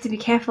light, I have to be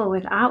careful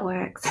with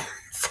artworks.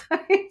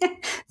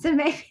 so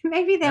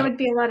maybe there would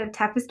be a lot of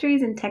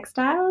tapestries and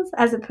textiles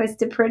as opposed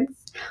to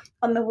prints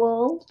on the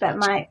wall that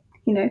might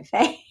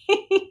fade.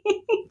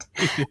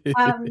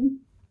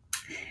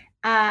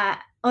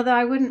 Although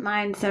I wouldn't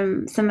mind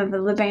some of the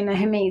Lubaina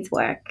Hamid's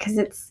work, because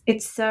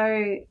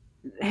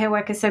her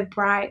work is so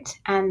bright,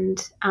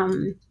 and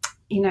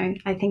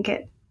I think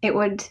it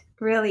would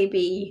really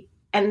be,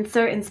 and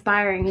so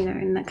inspiring,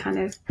 in the kind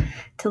of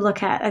to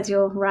look at as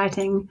you're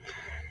writing.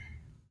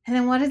 And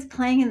then what is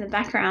playing in the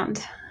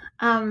background?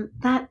 I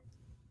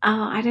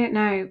don't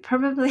know,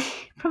 probably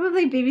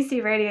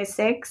BBC Radio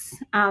 6,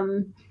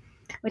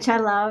 which I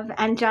love,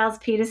 and Giles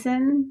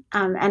Peterson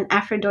and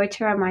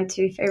Afrodeutscher are my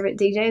two favorite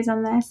DJs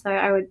on there, so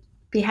I would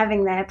be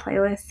having their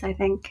playlists, I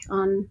think,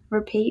 on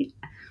repeat.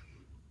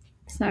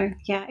 So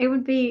yeah, it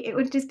would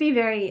just be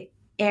very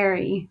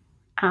airy,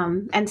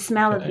 and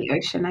smell of the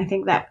ocean. I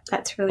think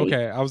that's really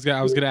okay. I was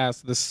gonna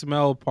ask the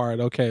smell part.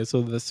 Okay,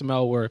 so the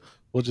smell, where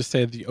we'll just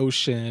say the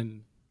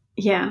ocean.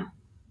 Yeah.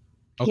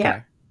 Okay.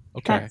 Yeah.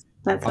 Okay.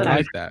 That's what I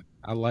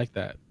like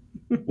that.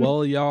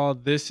 Well, y'all,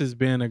 this has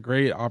been a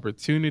great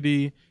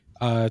opportunity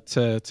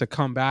to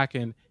come back,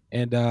 and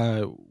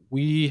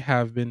we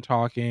have been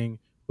talking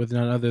with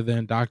none other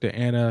than Dr.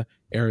 Anna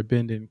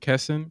Arabinden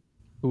Kessen,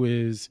 who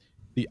is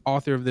the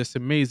author of this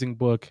amazing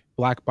book,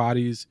 Black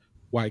Bodies,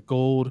 White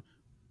Gold,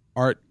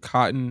 Art,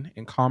 Cotton,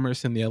 and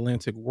Commerce in the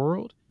Atlantic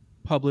World,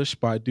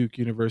 published by Duke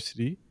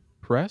University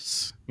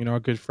Press, our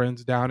good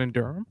friends down in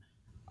Durham.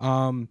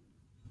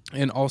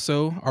 And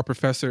also, our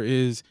professor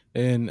is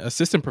an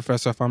assistant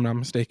professor, if I'm not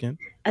mistaken.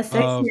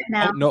 Associate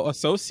now. Oh, no,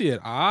 associate.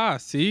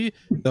 See,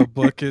 the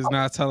book is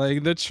not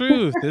telling the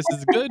truth. This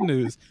is good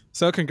news.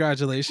 So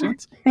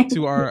congratulations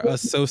to our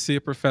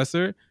associate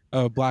professor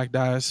of Black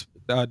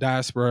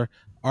diaspora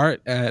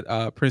art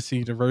at Princeton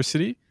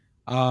University.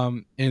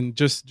 And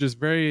just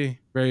very,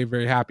 very,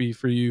 very happy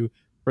for you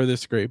for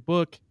this great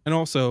book, and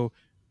also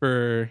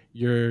for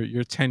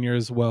your tenure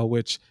as well,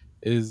 which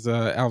is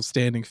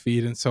outstanding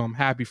feat. And so I'm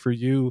happy for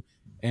you,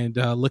 and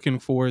looking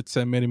forward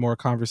to many more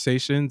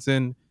conversations,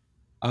 and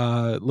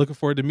looking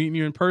forward to meeting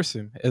you in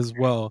person as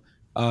well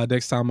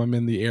next time I'm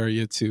in the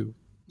area too.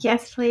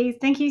 Yes, please.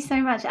 Thank you so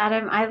much,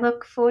 Adam. I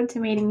look forward to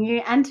meeting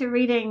you and to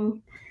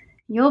reading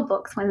your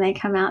books when they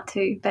come out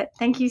too. But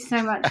thank you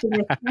so much for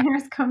this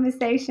generous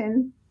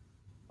conversation.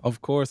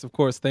 Of course.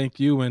 Thank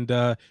you.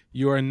 And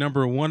you are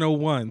number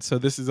 101. So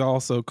this is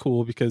also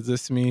cool because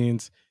this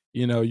means,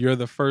 you're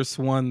the first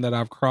one that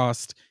I've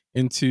crossed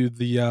into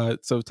the,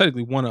 so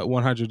technically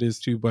 100 is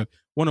too, but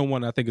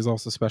 101 I think is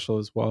also special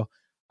as well.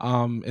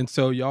 And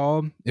so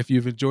y'all, if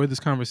you've enjoyed this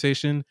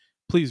conversation,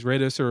 please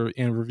rate us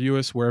and review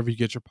us wherever you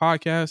get your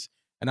podcasts.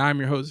 And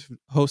I'm your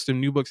host of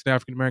New Books in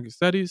African American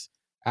Studies,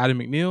 Adam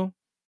McNeil.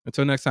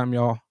 Until next time,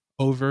 y'all,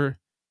 over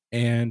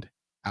and